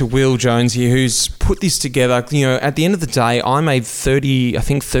credit to Will Jones here, who's put this together. You know, at the end of the day, I made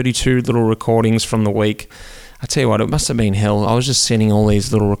 32 little recordings from the week. I tell you what, it must have been hell. I was just sending all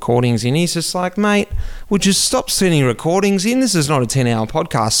these little recordings in. He's just like, mate, would you stop sending recordings in? This is not a 10-hour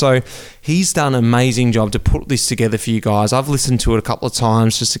podcast. So he's done an amazing job to put this together for you guys. I've listened to it a couple of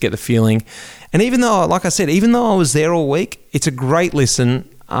times just to get the feeling. And even though, like I said, even though I was there all week, it's a great listen.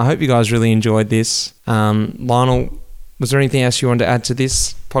 I hope you guys really enjoyed this. Lionel, was there anything else you wanted to add to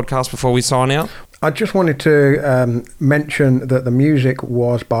this podcast before we sign out? I just wanted to mention that the music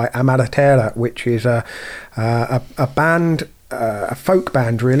was by Amaratera, which is a band, a folk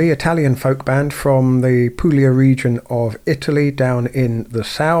band, really, Italian folk band from the Puglia region of Italy down in the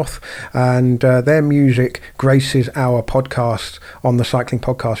south. And their music graces our podcast on the Cycling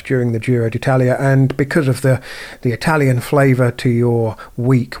Podcast during the Giro d'Italia. And because of the Italian flavour to your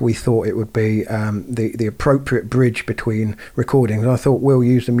week, we thought it would be the appropriate bridge between recordings. And I thought we'll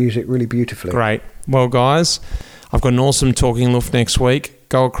use the music really beautifully. Great. Well, guys, I've got an awesome Talking Luft next week.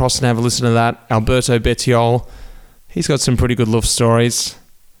 Go across and have a listen to that. Alberto Bettiol, he's got some pretty good Luft stories.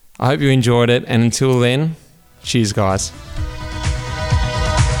 I hope you enjoyed it, and until then, cheers, guys.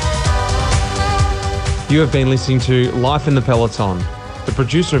 You have been listening to Life in the Peloton. The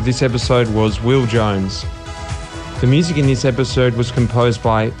producer of this episode was Will Jones. The music in this episode was composed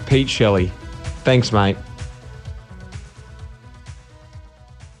by Pete Shelley. Thanks, mate.